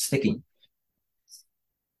sticking.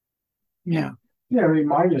 Yeah. Yeah,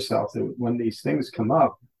 remind yourself that when these things come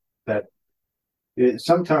up, that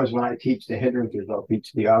sometimes when I teach the hindrances, I'll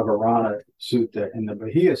teach the Avarana Sutta and the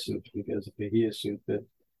Bahia Sutta, because the Bahia Sutta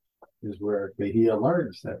is where Bahia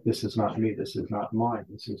learns that this is not me, this is not mine,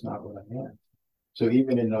 this is not what I am. So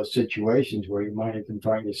even in those situations where you might even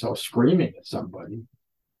find yourself screaming at somebody,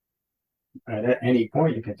 at any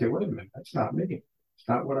point you can say, wait a minute, that's not me. It's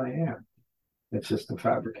not what I am. It's just a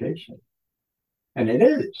fabrication. And it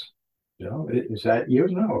is. You know, is that you?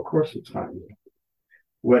 No, of course it's not you.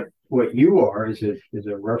 What you are is a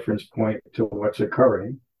reference point to what's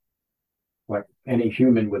occurring, like any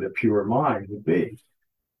human with a pure mind would be,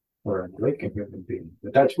 or an awakened human being.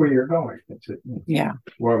 But that's where you're going. It's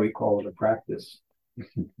why we call it a practice.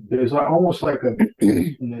 there's almost like a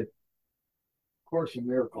in the Course in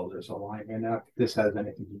Miracles, there's a line, and not this has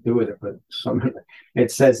anything to do with it, but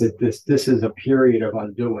it says that this is a period of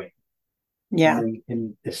undoing. Yeah.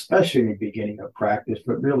 And especially in the beginning of practice,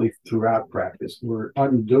 but really throughout practice, we're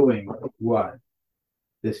undoing what?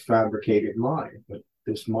 This fabricated mind. But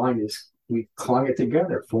this mind we clung it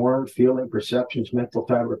together. Form, feeling, perceptions, mental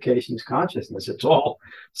fabrications, consciousness. It's all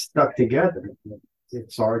stuck together.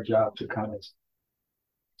 It's our job to kind of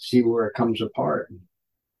see where it comes apart and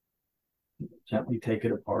gently take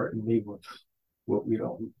it apart and leave with what we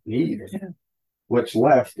don't need. Yeah. What's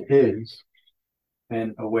left is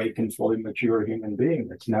an awakened, fully mature human being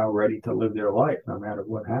that's now ready to live their life no matter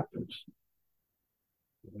what happens.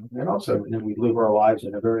 And also, then we live our lives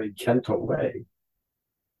in a very gentle way.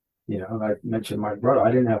 I mentioned my brother.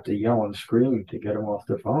 I didn't have to yell and scream to get him off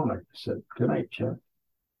the phone. I said, "Good night, Chet."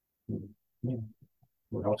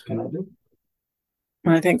 What else can I do?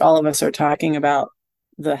 I think all of us are talking about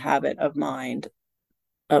the habit of mind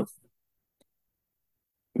of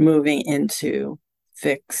moving into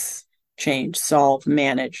fix, change, solve,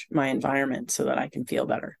 manage my environment so that I can feel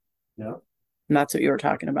better. Yeah. And that's what you were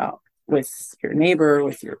talking about with your neighbor,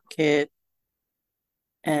 with your kid.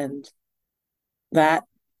 And that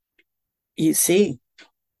you see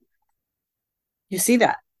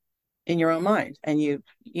that in your own mind. And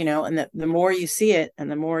and the more you see it and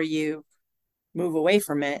the more you move away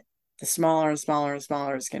from it, the smaller and smaller and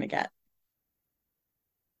smaller it's going to get.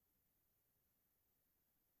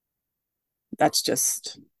 That's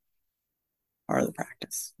just part of the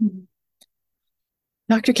practice. Mm-hmm.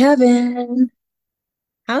 Dr. Kevin,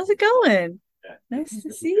 how's it going? Yeah. Nice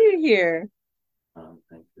to see you here.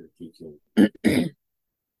 Thanks for teaching.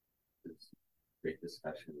 Great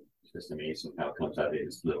discussion. It's just amazing how it comes out of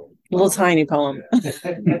this little tiny poem. Yeah.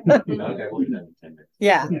 Okay, we'll do that in 10 minutes.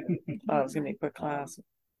 Yeah. Thought it was going to be a quick class.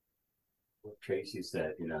 What Tracy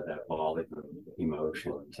said, that ball of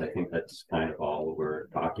emotions, I think that's kind of all we're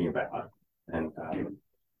talking about. And,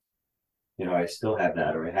 I still have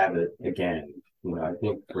that, or I have it again. I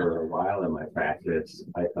think for a while in my practice,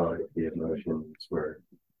 I thought the emotions were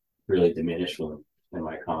really diminishing and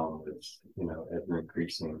my calm was, ever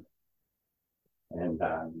increasing. And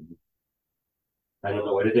I don't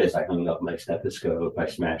know what it is. I hung up my stethoscope, I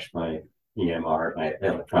smashed my EMR, my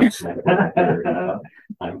electronic monitor,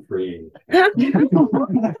 I'm free. But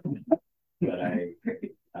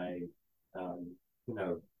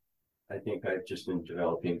I think I've just been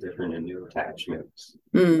developing different and new attachments.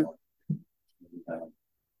 Mm.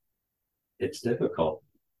 It's difficult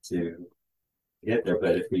to get there,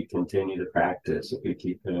 but if we continue to practice, if we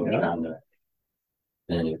keep doing Jhana,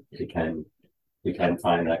 then we can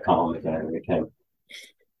find that calm again. We can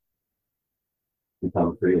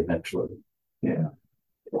become free eventually. Yeah.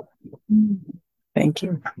 Thank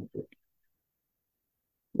you.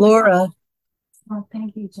 Laura. Well,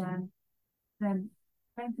 thank you, Jen. And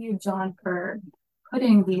thank you, John, for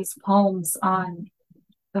putting these poems on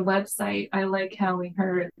the website. I like how we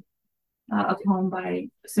heard a poem by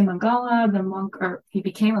Sumangala, the monk, or he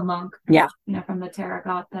became a monk. Yeah. From the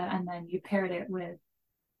Theragatha, and then you paired it with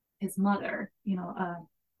his mother, a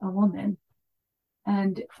woman.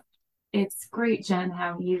 And it's great, Jen,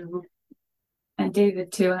 how you, and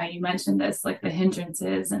David too, how you mentioned this, like the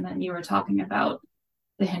hindrances, and then you were talking about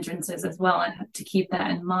the hindrances as well, and to keep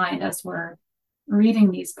that in mind as we're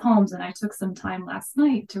reading these poems. And I took some time last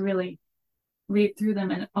night to really read through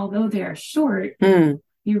them, and although they're short,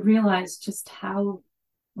 you realize just how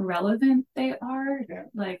relevant they are. Yeah.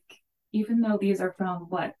 Like, even though these are from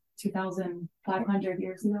 2,500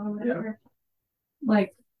 years ago or whatever,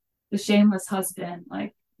 like the shameless husband,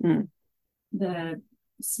 like the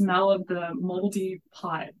smell of the moldy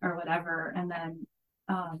pot or whatever. And then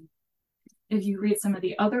if you read some of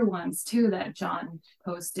the other ones too that John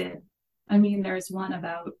posted, I mean, there's one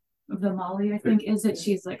about Vimali, I think, is it?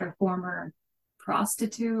 She's like a former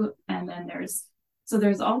prostitute. And then there's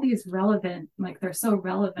all these relevant, like they're so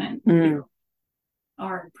relevant to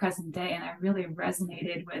our present day. And I really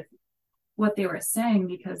resonated with what they were saying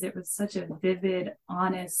because it was such a vivid,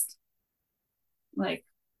 honest, like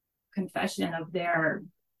confession of their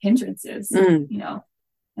hindrances, and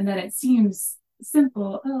that it seems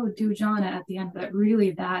simple, do Jhana at the end, but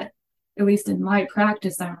really that, at least in my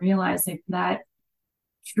practice, I'm realizing that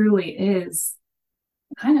truly is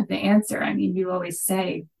kind of the answer. I mean, you always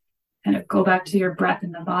say, kind of go back to your breath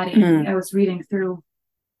in the body. I was reading through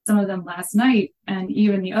some of them last night, and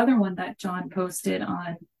even the other one that John posted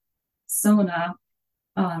on Sona,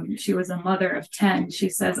 she was a mother of 10. She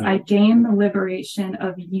says, I gain the liberation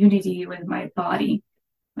of unity with my body.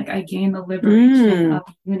 Like I gain the liberation of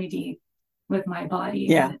unity with my body.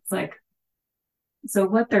 Yeah. And it's like, so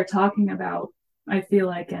what they're talking about, I feel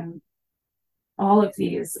like in all of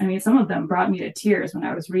these, I mean, some of them brought me to tears when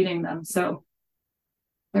I was reading them. So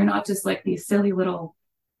they're not just like these silly little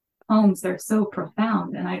poems, they're so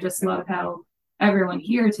profound. And I just love how everyone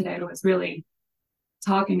here today was really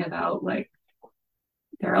talking about like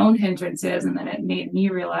their own hindrances. And then it made me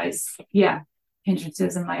realize, yeah,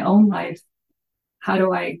 hindrances in my own life. How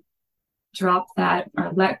do I drop that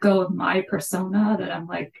or let go of my persona that I'm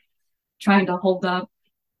like trying to hold up,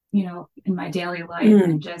 you know, in my daily life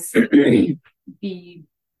and just be,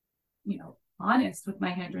 you know, honest with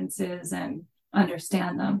my hindrances and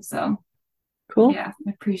understand them. So cool. Yeah,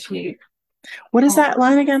 I appreciate. What is that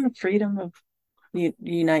line again? Freedom of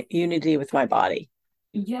unity with my body.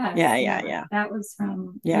 Yes. Yeah. That was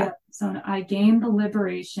from, yeah. So I gained the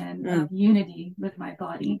liberation of unity with my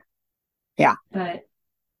body. Yeah. But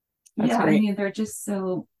That's yeah, great. I mean, they're just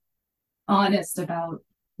so honest about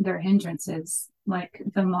their hindrances. Like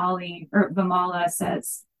Vimala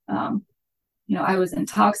says, you know, I was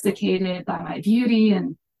intoxicated by my beauty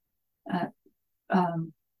and,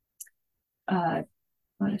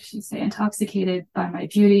 what does she say? Intoxicated by my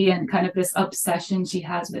beauty and kind of this obsession she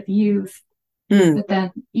has with youth. But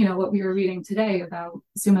then, you know, what we were reading today about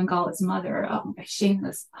Sumangala's mother, a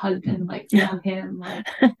shameless husband, like from him, like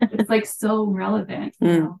it's like so relevant,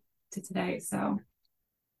 you know, to today. So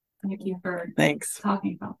thank you for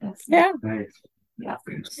talking about this. Yeah. Thanks. Yeah.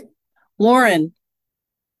 Lauren.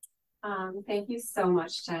 Thank you so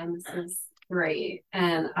much, Jen. This is great.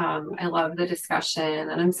 And I love the discussion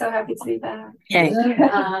and I'm so happy to be back. Okay.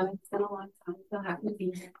 It's been a long time. So happy to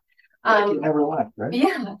be here. You never left, right?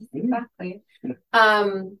 Yeah, exactly.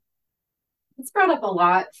 It's brought up a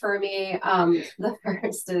lot for me. The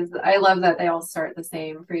first is I love that they all start the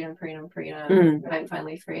same: freedom, freedom, freedom. I'm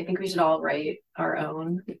finally free. I think we should all write our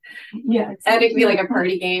own. Yeah, and it could be like a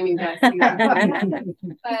party game. You guys do that. But I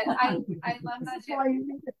love that. That's why you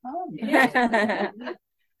need the time.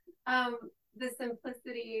 The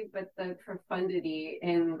simplicity, but the profundity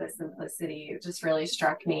in the simplicity just really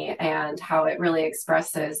struck me, and how it really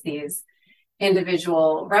expresses these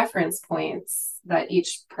individual reference points that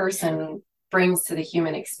each person brings to the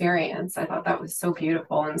human experience. I thought that was so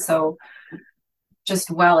beautiful and so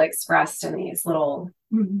just well expressed in these little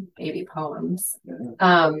baby poems.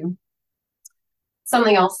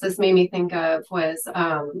 Something else this made me think of was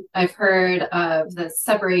I've heard of the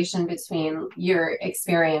separation between your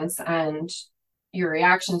experience and your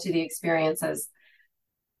reaction to the experience as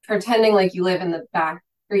pretending like you live in the back,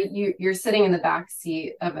 or you're sitting in the back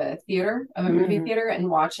seat of a theater, of a movie theater, and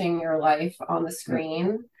watching your life on the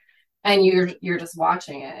screen, and you're just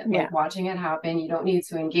watching it, like watching it happen. You don't need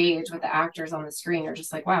to engage with the actors on the screen. You're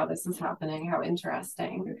just like, wow, this is happening. How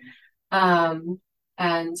interesting.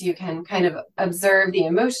 And you can kind of observe the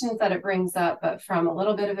emotions that it brings up, but from a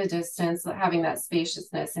little bit of a distance, having that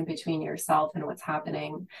spaciousness in between yourself and what's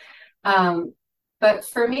happening. But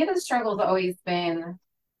for me, the struggle has always been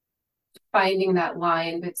finding that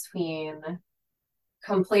line between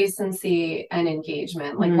complacency and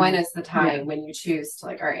engagement. Like when is the time when you choose to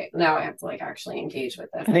like, all right, now I have to like actually engage with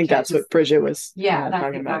this. I think that's what Bridget was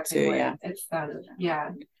talking about too. Yeah. It's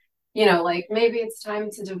you know, like maybe it's time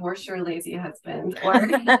to divorce your lazy husband or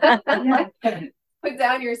put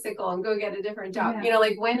down your sickle and go get a different job. You know,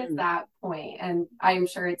 like when is that point? And I'm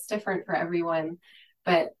sure it's different for everyone,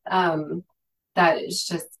 but that is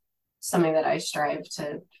just something that I strive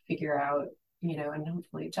to figure out, you know, and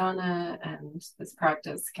hopefully Jhana and this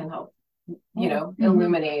practice can help, you know,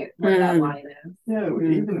 illuminate what that line is. Yeah,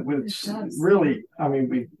 even with really, I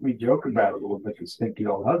mean, we joke about it a little bit, the stinky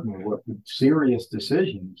old husband, with serious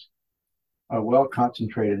decisions, a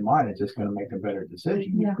well-concentrated mind is just going to make a better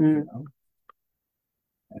decision. Yeah. You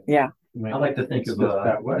know? I like to think of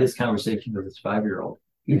this conversation with this 5-year-old.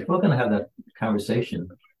 You're still going to have that conversation.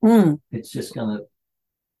 It's just going to,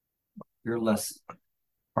 you're less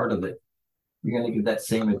part of it. You're going to give that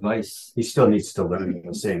same advice. He still needs to learn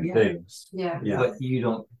the same things. But you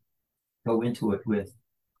don't go into it with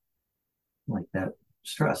like that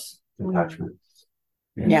stress, attachment.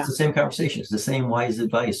 It's the same conversation. It's the same wise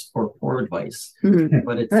advice or poor advice,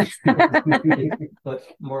 but it's but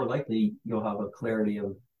more likely you'll have a clarity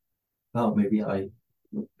of, oh, maybe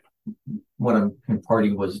what I'm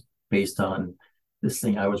imparting was based on this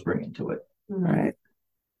thing I was bringing to it. Right.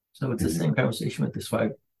 So it's the same conversation with this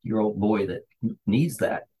 5-year-old boy that needs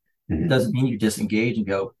that. It doesn't mean you disengage and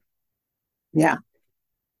go,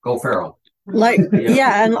 go feral. Like,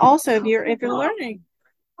 and also if you're learning,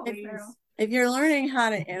 if you're learning how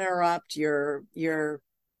to interrupt your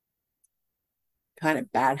kind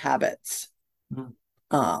of bad habits,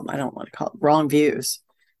 I don't want to call it wrong views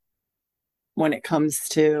when it comes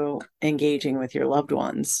to engaging with your loved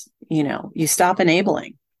ones. You stop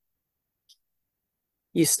enabling.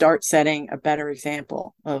 You start setting a better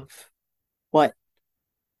example of what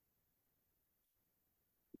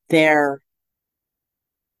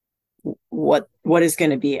what is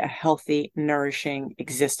going to be a healthy, nourishing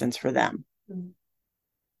existence for them.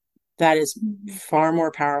 That is far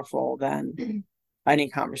more powerful than any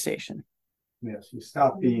conversation. Yes, you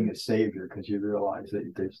stop being a savior because you realize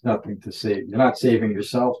that there's nothing to save. You're not saving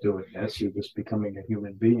yourself doing this. You're just becoming a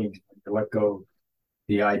human being. You let go of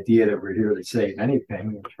the idea that we're here to save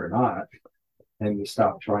anything, which we're not, and you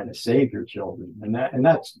stop trying to save your children. And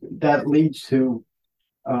that leads to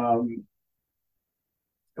a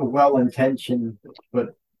well-intentioned,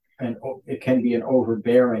 but it can be an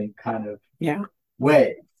overbearing kind of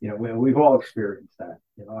way. We've all experienced that.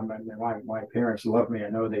 My parents loved me. I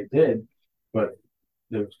know they did, but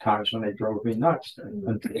there was times when they drove me nuts.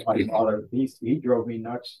 And my father, he drove me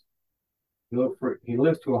nuts. He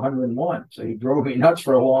lived to 101, so he drove me nuts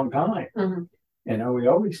for a long time. We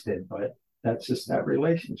always did, but that's just that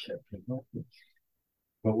relationship.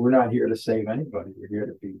 But we're not here to save anybody. We're here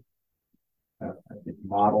to be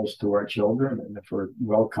models to our children, and if we're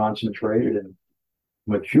well concentrated and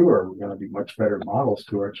mature, we're going to be much better models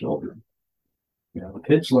to our children. The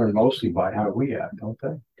kids learn mostly by how we act, don't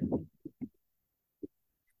they?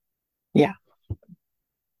 Yeah.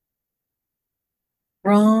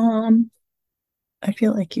 I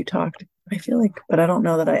feel like you talked. But I don't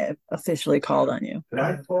know that I officially called on you. Did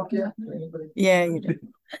I talk yet? Yeah, you did.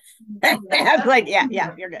 I was like, yeah,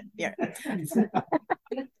 you're good. Yeah.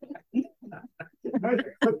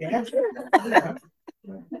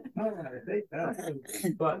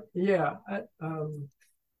 But yeah,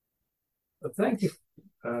 thank you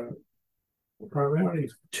primarily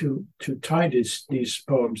to tie these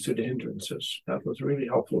poems to the hindrances. That was really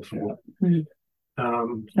helpful for me.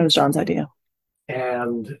 That was John's idea.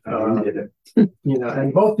 And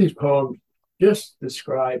and both these poems just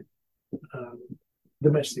describe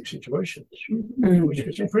domestic situations, which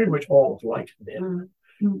is pretty much all of life.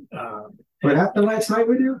 What happened last night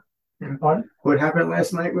with you? Pardon? What happened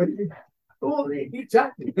last night with you? Well,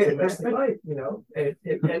 exactly. Domestic life, and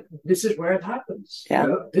this is where it happens. Yeah.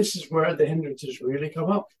 This is where the hindrances really come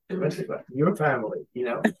up. Domestic life, your family,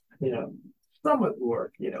 some at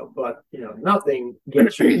work, but nothing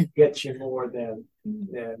gets you more than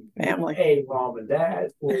family, a mom and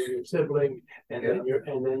dad, or your sibling, and then your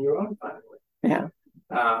own family. Yeah.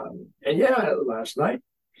 And last night,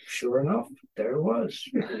 sure enough, there it was.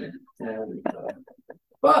 And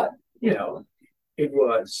but it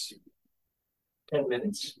was 10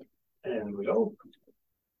 minutes, and it was over.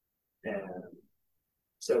 And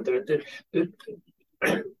so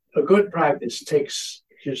a good practice takes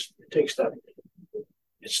that.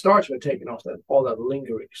 It starts with taking off all that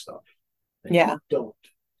lingering stuff that you don't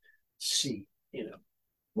see.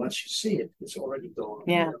 Once you see it, it's already gone.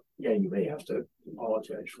 Yeah. You may have to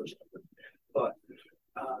apologize for something, but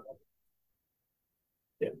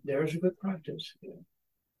there's a good practice.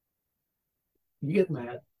 You get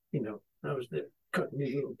mad, I was there cutting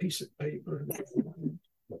me a little piece of paper.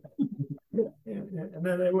 And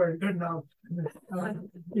then they weren't good enough.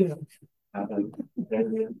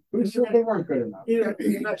 We sure they weren't good enough.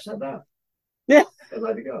 And I shut down. Yeah. I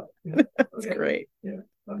let it go. That's great. Yeah,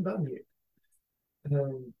 I'm done here.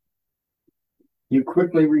 You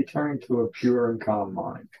quickly return to a pure and calm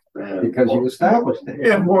mind because you established it.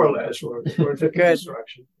 Yeah, more or less. Or good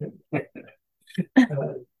instruction.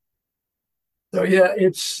 So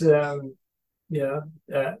it's as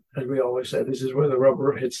we always say, this is where the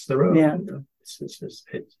rubber hits the road. Yeah.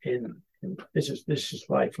 This is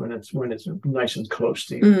life when it's nice and close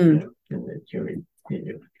to you, and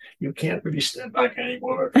you can't really step back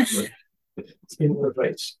anymore. It's in your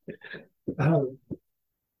face.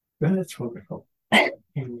 That's wonderful.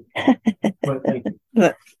 But thank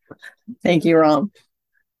you. Thank you, Ron.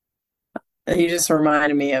 You just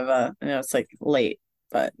reminded me of it's like late,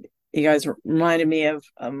 but you guys reminded me of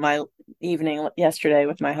my evening yesterday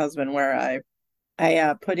with my husband where I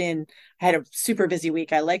had a super busy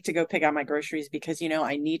week. I like to go pick out my groceries because,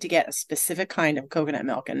 I need to get a specific kind of coconut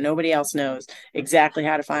milk and nobody else knows exactly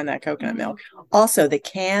how to find that coconut milk. Also, the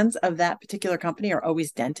cans of that particular company are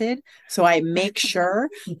always dented. So I make sure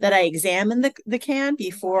that I examine the can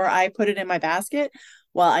before I put it in my basket.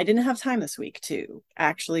 Well, I didn't have time this week to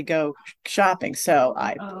actually go shopping. So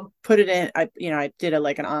I put it in, I did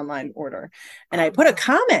an online order and I put a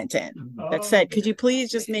comment in that said, could you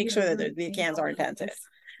please just make sure that the cans aren't dented?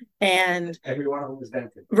 And every one of them was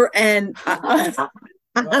dented. And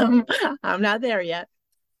I'm not there yet,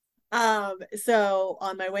 So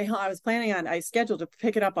on my way home, I scheduled to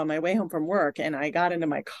pick it up on my way home from work, and I got into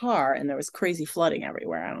my car and there was crazy flooding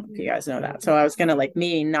everywhere. I don't know if you guys know that. So I was gonna like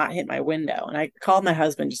me not hit my window. And I called my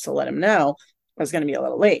husband just to let him know I was gonna be a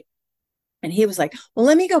little late. And he was like, well,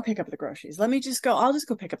 let me go pick up the groceries. I'll just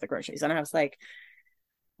go pick up the groceries. And I was like,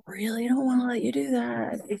 really don't want to let you do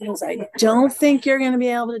that because I don't think you're going to be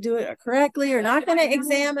able to do it correctly. You're not going to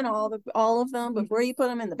examine all of them before you put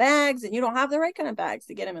them in the bags, and you don't have the right kind of bags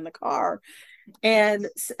to get them in the car. And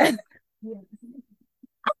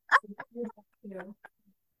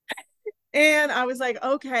and I was like,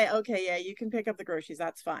 okay, yeah, you can pick up the groceries.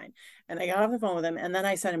 That's fine. And I got off the phone with him, and then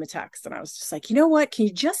I sent him a text, and I was just like, you know what? Can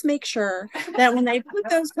you just make sure that when they put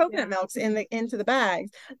those coconut milks into the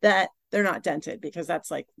bags, that they're not dented, because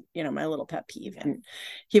that's like, my little pet peeve. And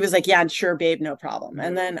he was like, yeah, sure, babe, no problem.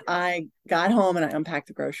 And then I got home and I unpacked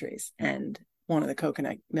the groceries, and one of the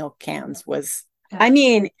coconut milk cans was, I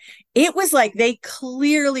mean, it was like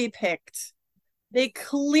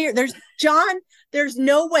there's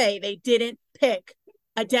no way they didn't pick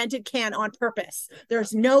a dented can on purpose.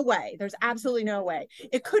 There's no way. There's absolutely no way.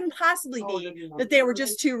 It couldn't possibly be that they were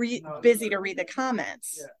just too busy to read the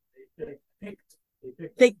comments.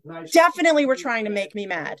 They definitely were trying to make me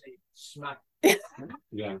mad.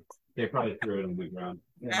 Yeah, they probably threw it on the ground.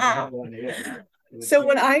 So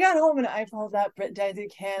when I got home and I pulled that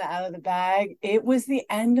dented can out of the bag, it was the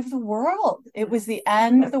end of the world. It was the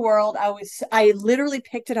end of the world. I literally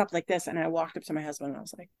picked it up like this, and I walked up to my husband and I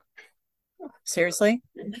was like, seriously?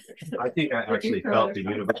 I think I actually felt the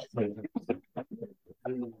universe. I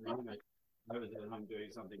was at home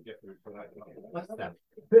doing something different, but I thought, what's that?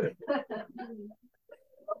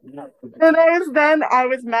 And I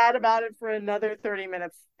was mad about it for another 30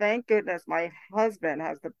 minutes. Thank goodness my husband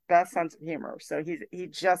has the best sense of humor. So he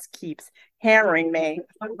just keeps hammering me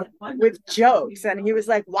with jokes. And he was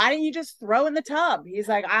like, why didn't you just throw in the tub? He's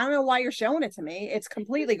like, I don't know why you're showing it to me. It's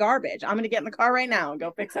completely garbage. I'm going to get in the car right now and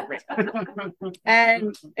go fix it.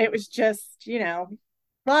 And it was just,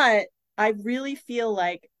 but I really feel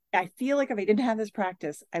like if I didn't have this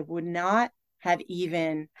practice, I would not have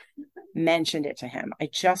even mentioned it to him. I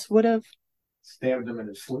just would have stabbed him in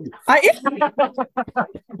his sleep.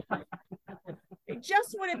 It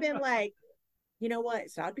just would have been like, you know what?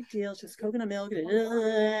 It's not a big deal. It's just coconut milk.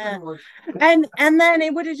 And then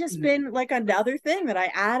it would have just been like another thing that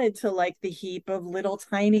I added to like the heap of little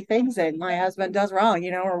tiny things that my husband does wrong,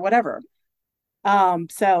 or whatever.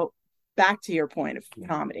 So back to your point of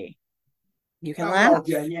comedy. You can laugh.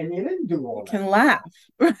 Yeah, and you didn't do all that. You can laugh.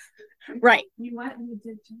 Right. You went and you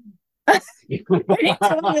did Jhana.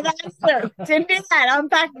 Didn't do that. I'm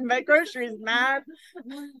packing my groceries, man.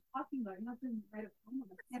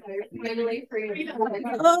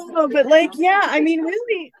 Oh, but like, yeah, I mean,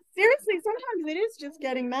 really, seriously, sometimes it is just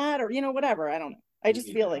getting mad or, whatever. I don't know. I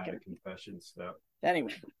just feel like it. Confession stuff.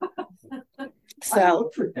 Anyway.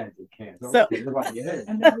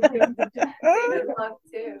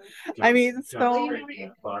 I mean, that's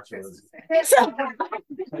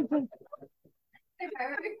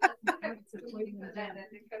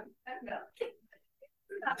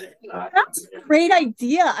a great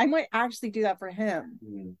idea. I might actually do that for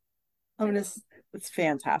him. It's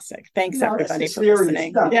fantastic. Thanks everybody for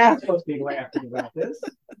listening. Yeah. Supposed to be laughing about this.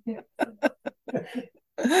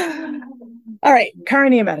 All right,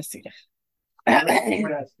 Karani and Matasuda. You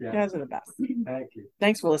guys are the best. Thank you.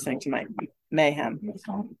 Thanks for listening to my mayhem.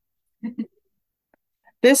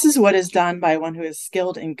 This is what is done by one who is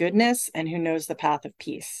skilled in goodness and who knows the path of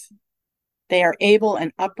peace. They are able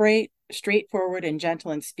and upright, straightforward and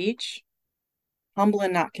gentle in speech, humble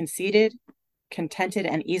and not conceited, contented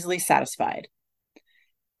and easily satisfied.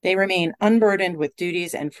 They remain unburdened with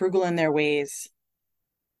duties and frugal in their ways.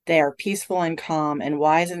 They are peaceful and calm and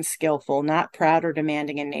wise and skillful, not proud or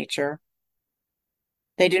demanding in nature.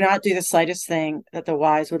 They do not do the slightest thing that the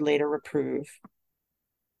wise would later reprove.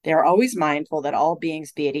 They are always mindful that all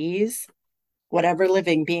beings be at ease, whatever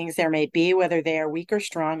living beings there may be, whether they are weak or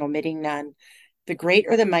strong, omitting none, the great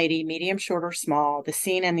or the mighty, medium, short, or small, the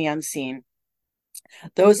seen and the unseen,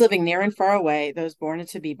 those living near and far away, those born and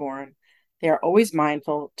to be born. They are always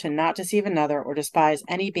mindful to not deceive another or despise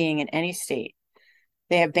any being in any state.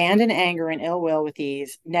 They abandon anger and ill will with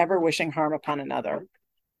ease, never wishing harm upon another.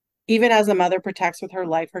 Even as a mother protects with her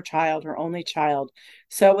life her child, her only child,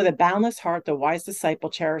 so with a boundless heart the wise disciple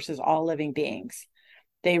cherishes all living beings.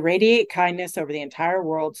 They radiate kindness over the entire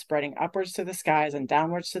world, spreading upwards to the skies and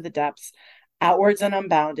downwards to the depths, outwards and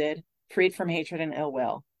unbounded, freed from hatred and ill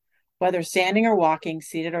will. Whether standing or walking,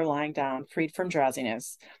 seated or lying down, freed from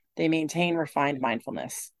drowsiness, they maintain refined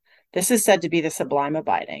mindfulness. This is said to be the sublime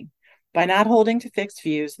abiding. By not holding to fixed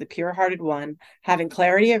views, the pure-hearted one, having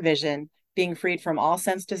clarity of vision, being freed from all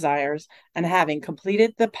sense desires, and having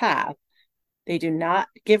completed the path, they do not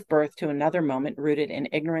give birth to another moment rooted in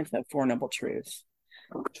ignorance of Four Noble Truths.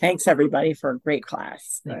 Thanks, everybody, for a great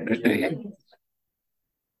class.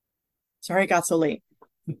 Sorry it got so late.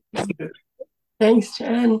 Thanks,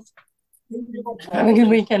 Jen. Have a good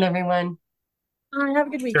weekend, everyone. Have a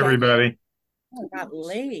good weekend. Everybody. Oh, it got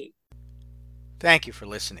late. Thank you for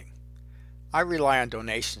listening. I rely on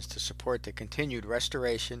donations to support the continued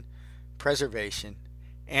restoration, preservation,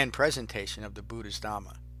 and presentation of the Buddha's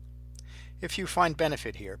Dhamma. If you find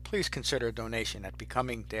benefit here, please consider a donation at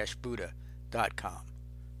becoming-buddha.com.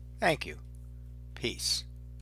 Thank you. Peace.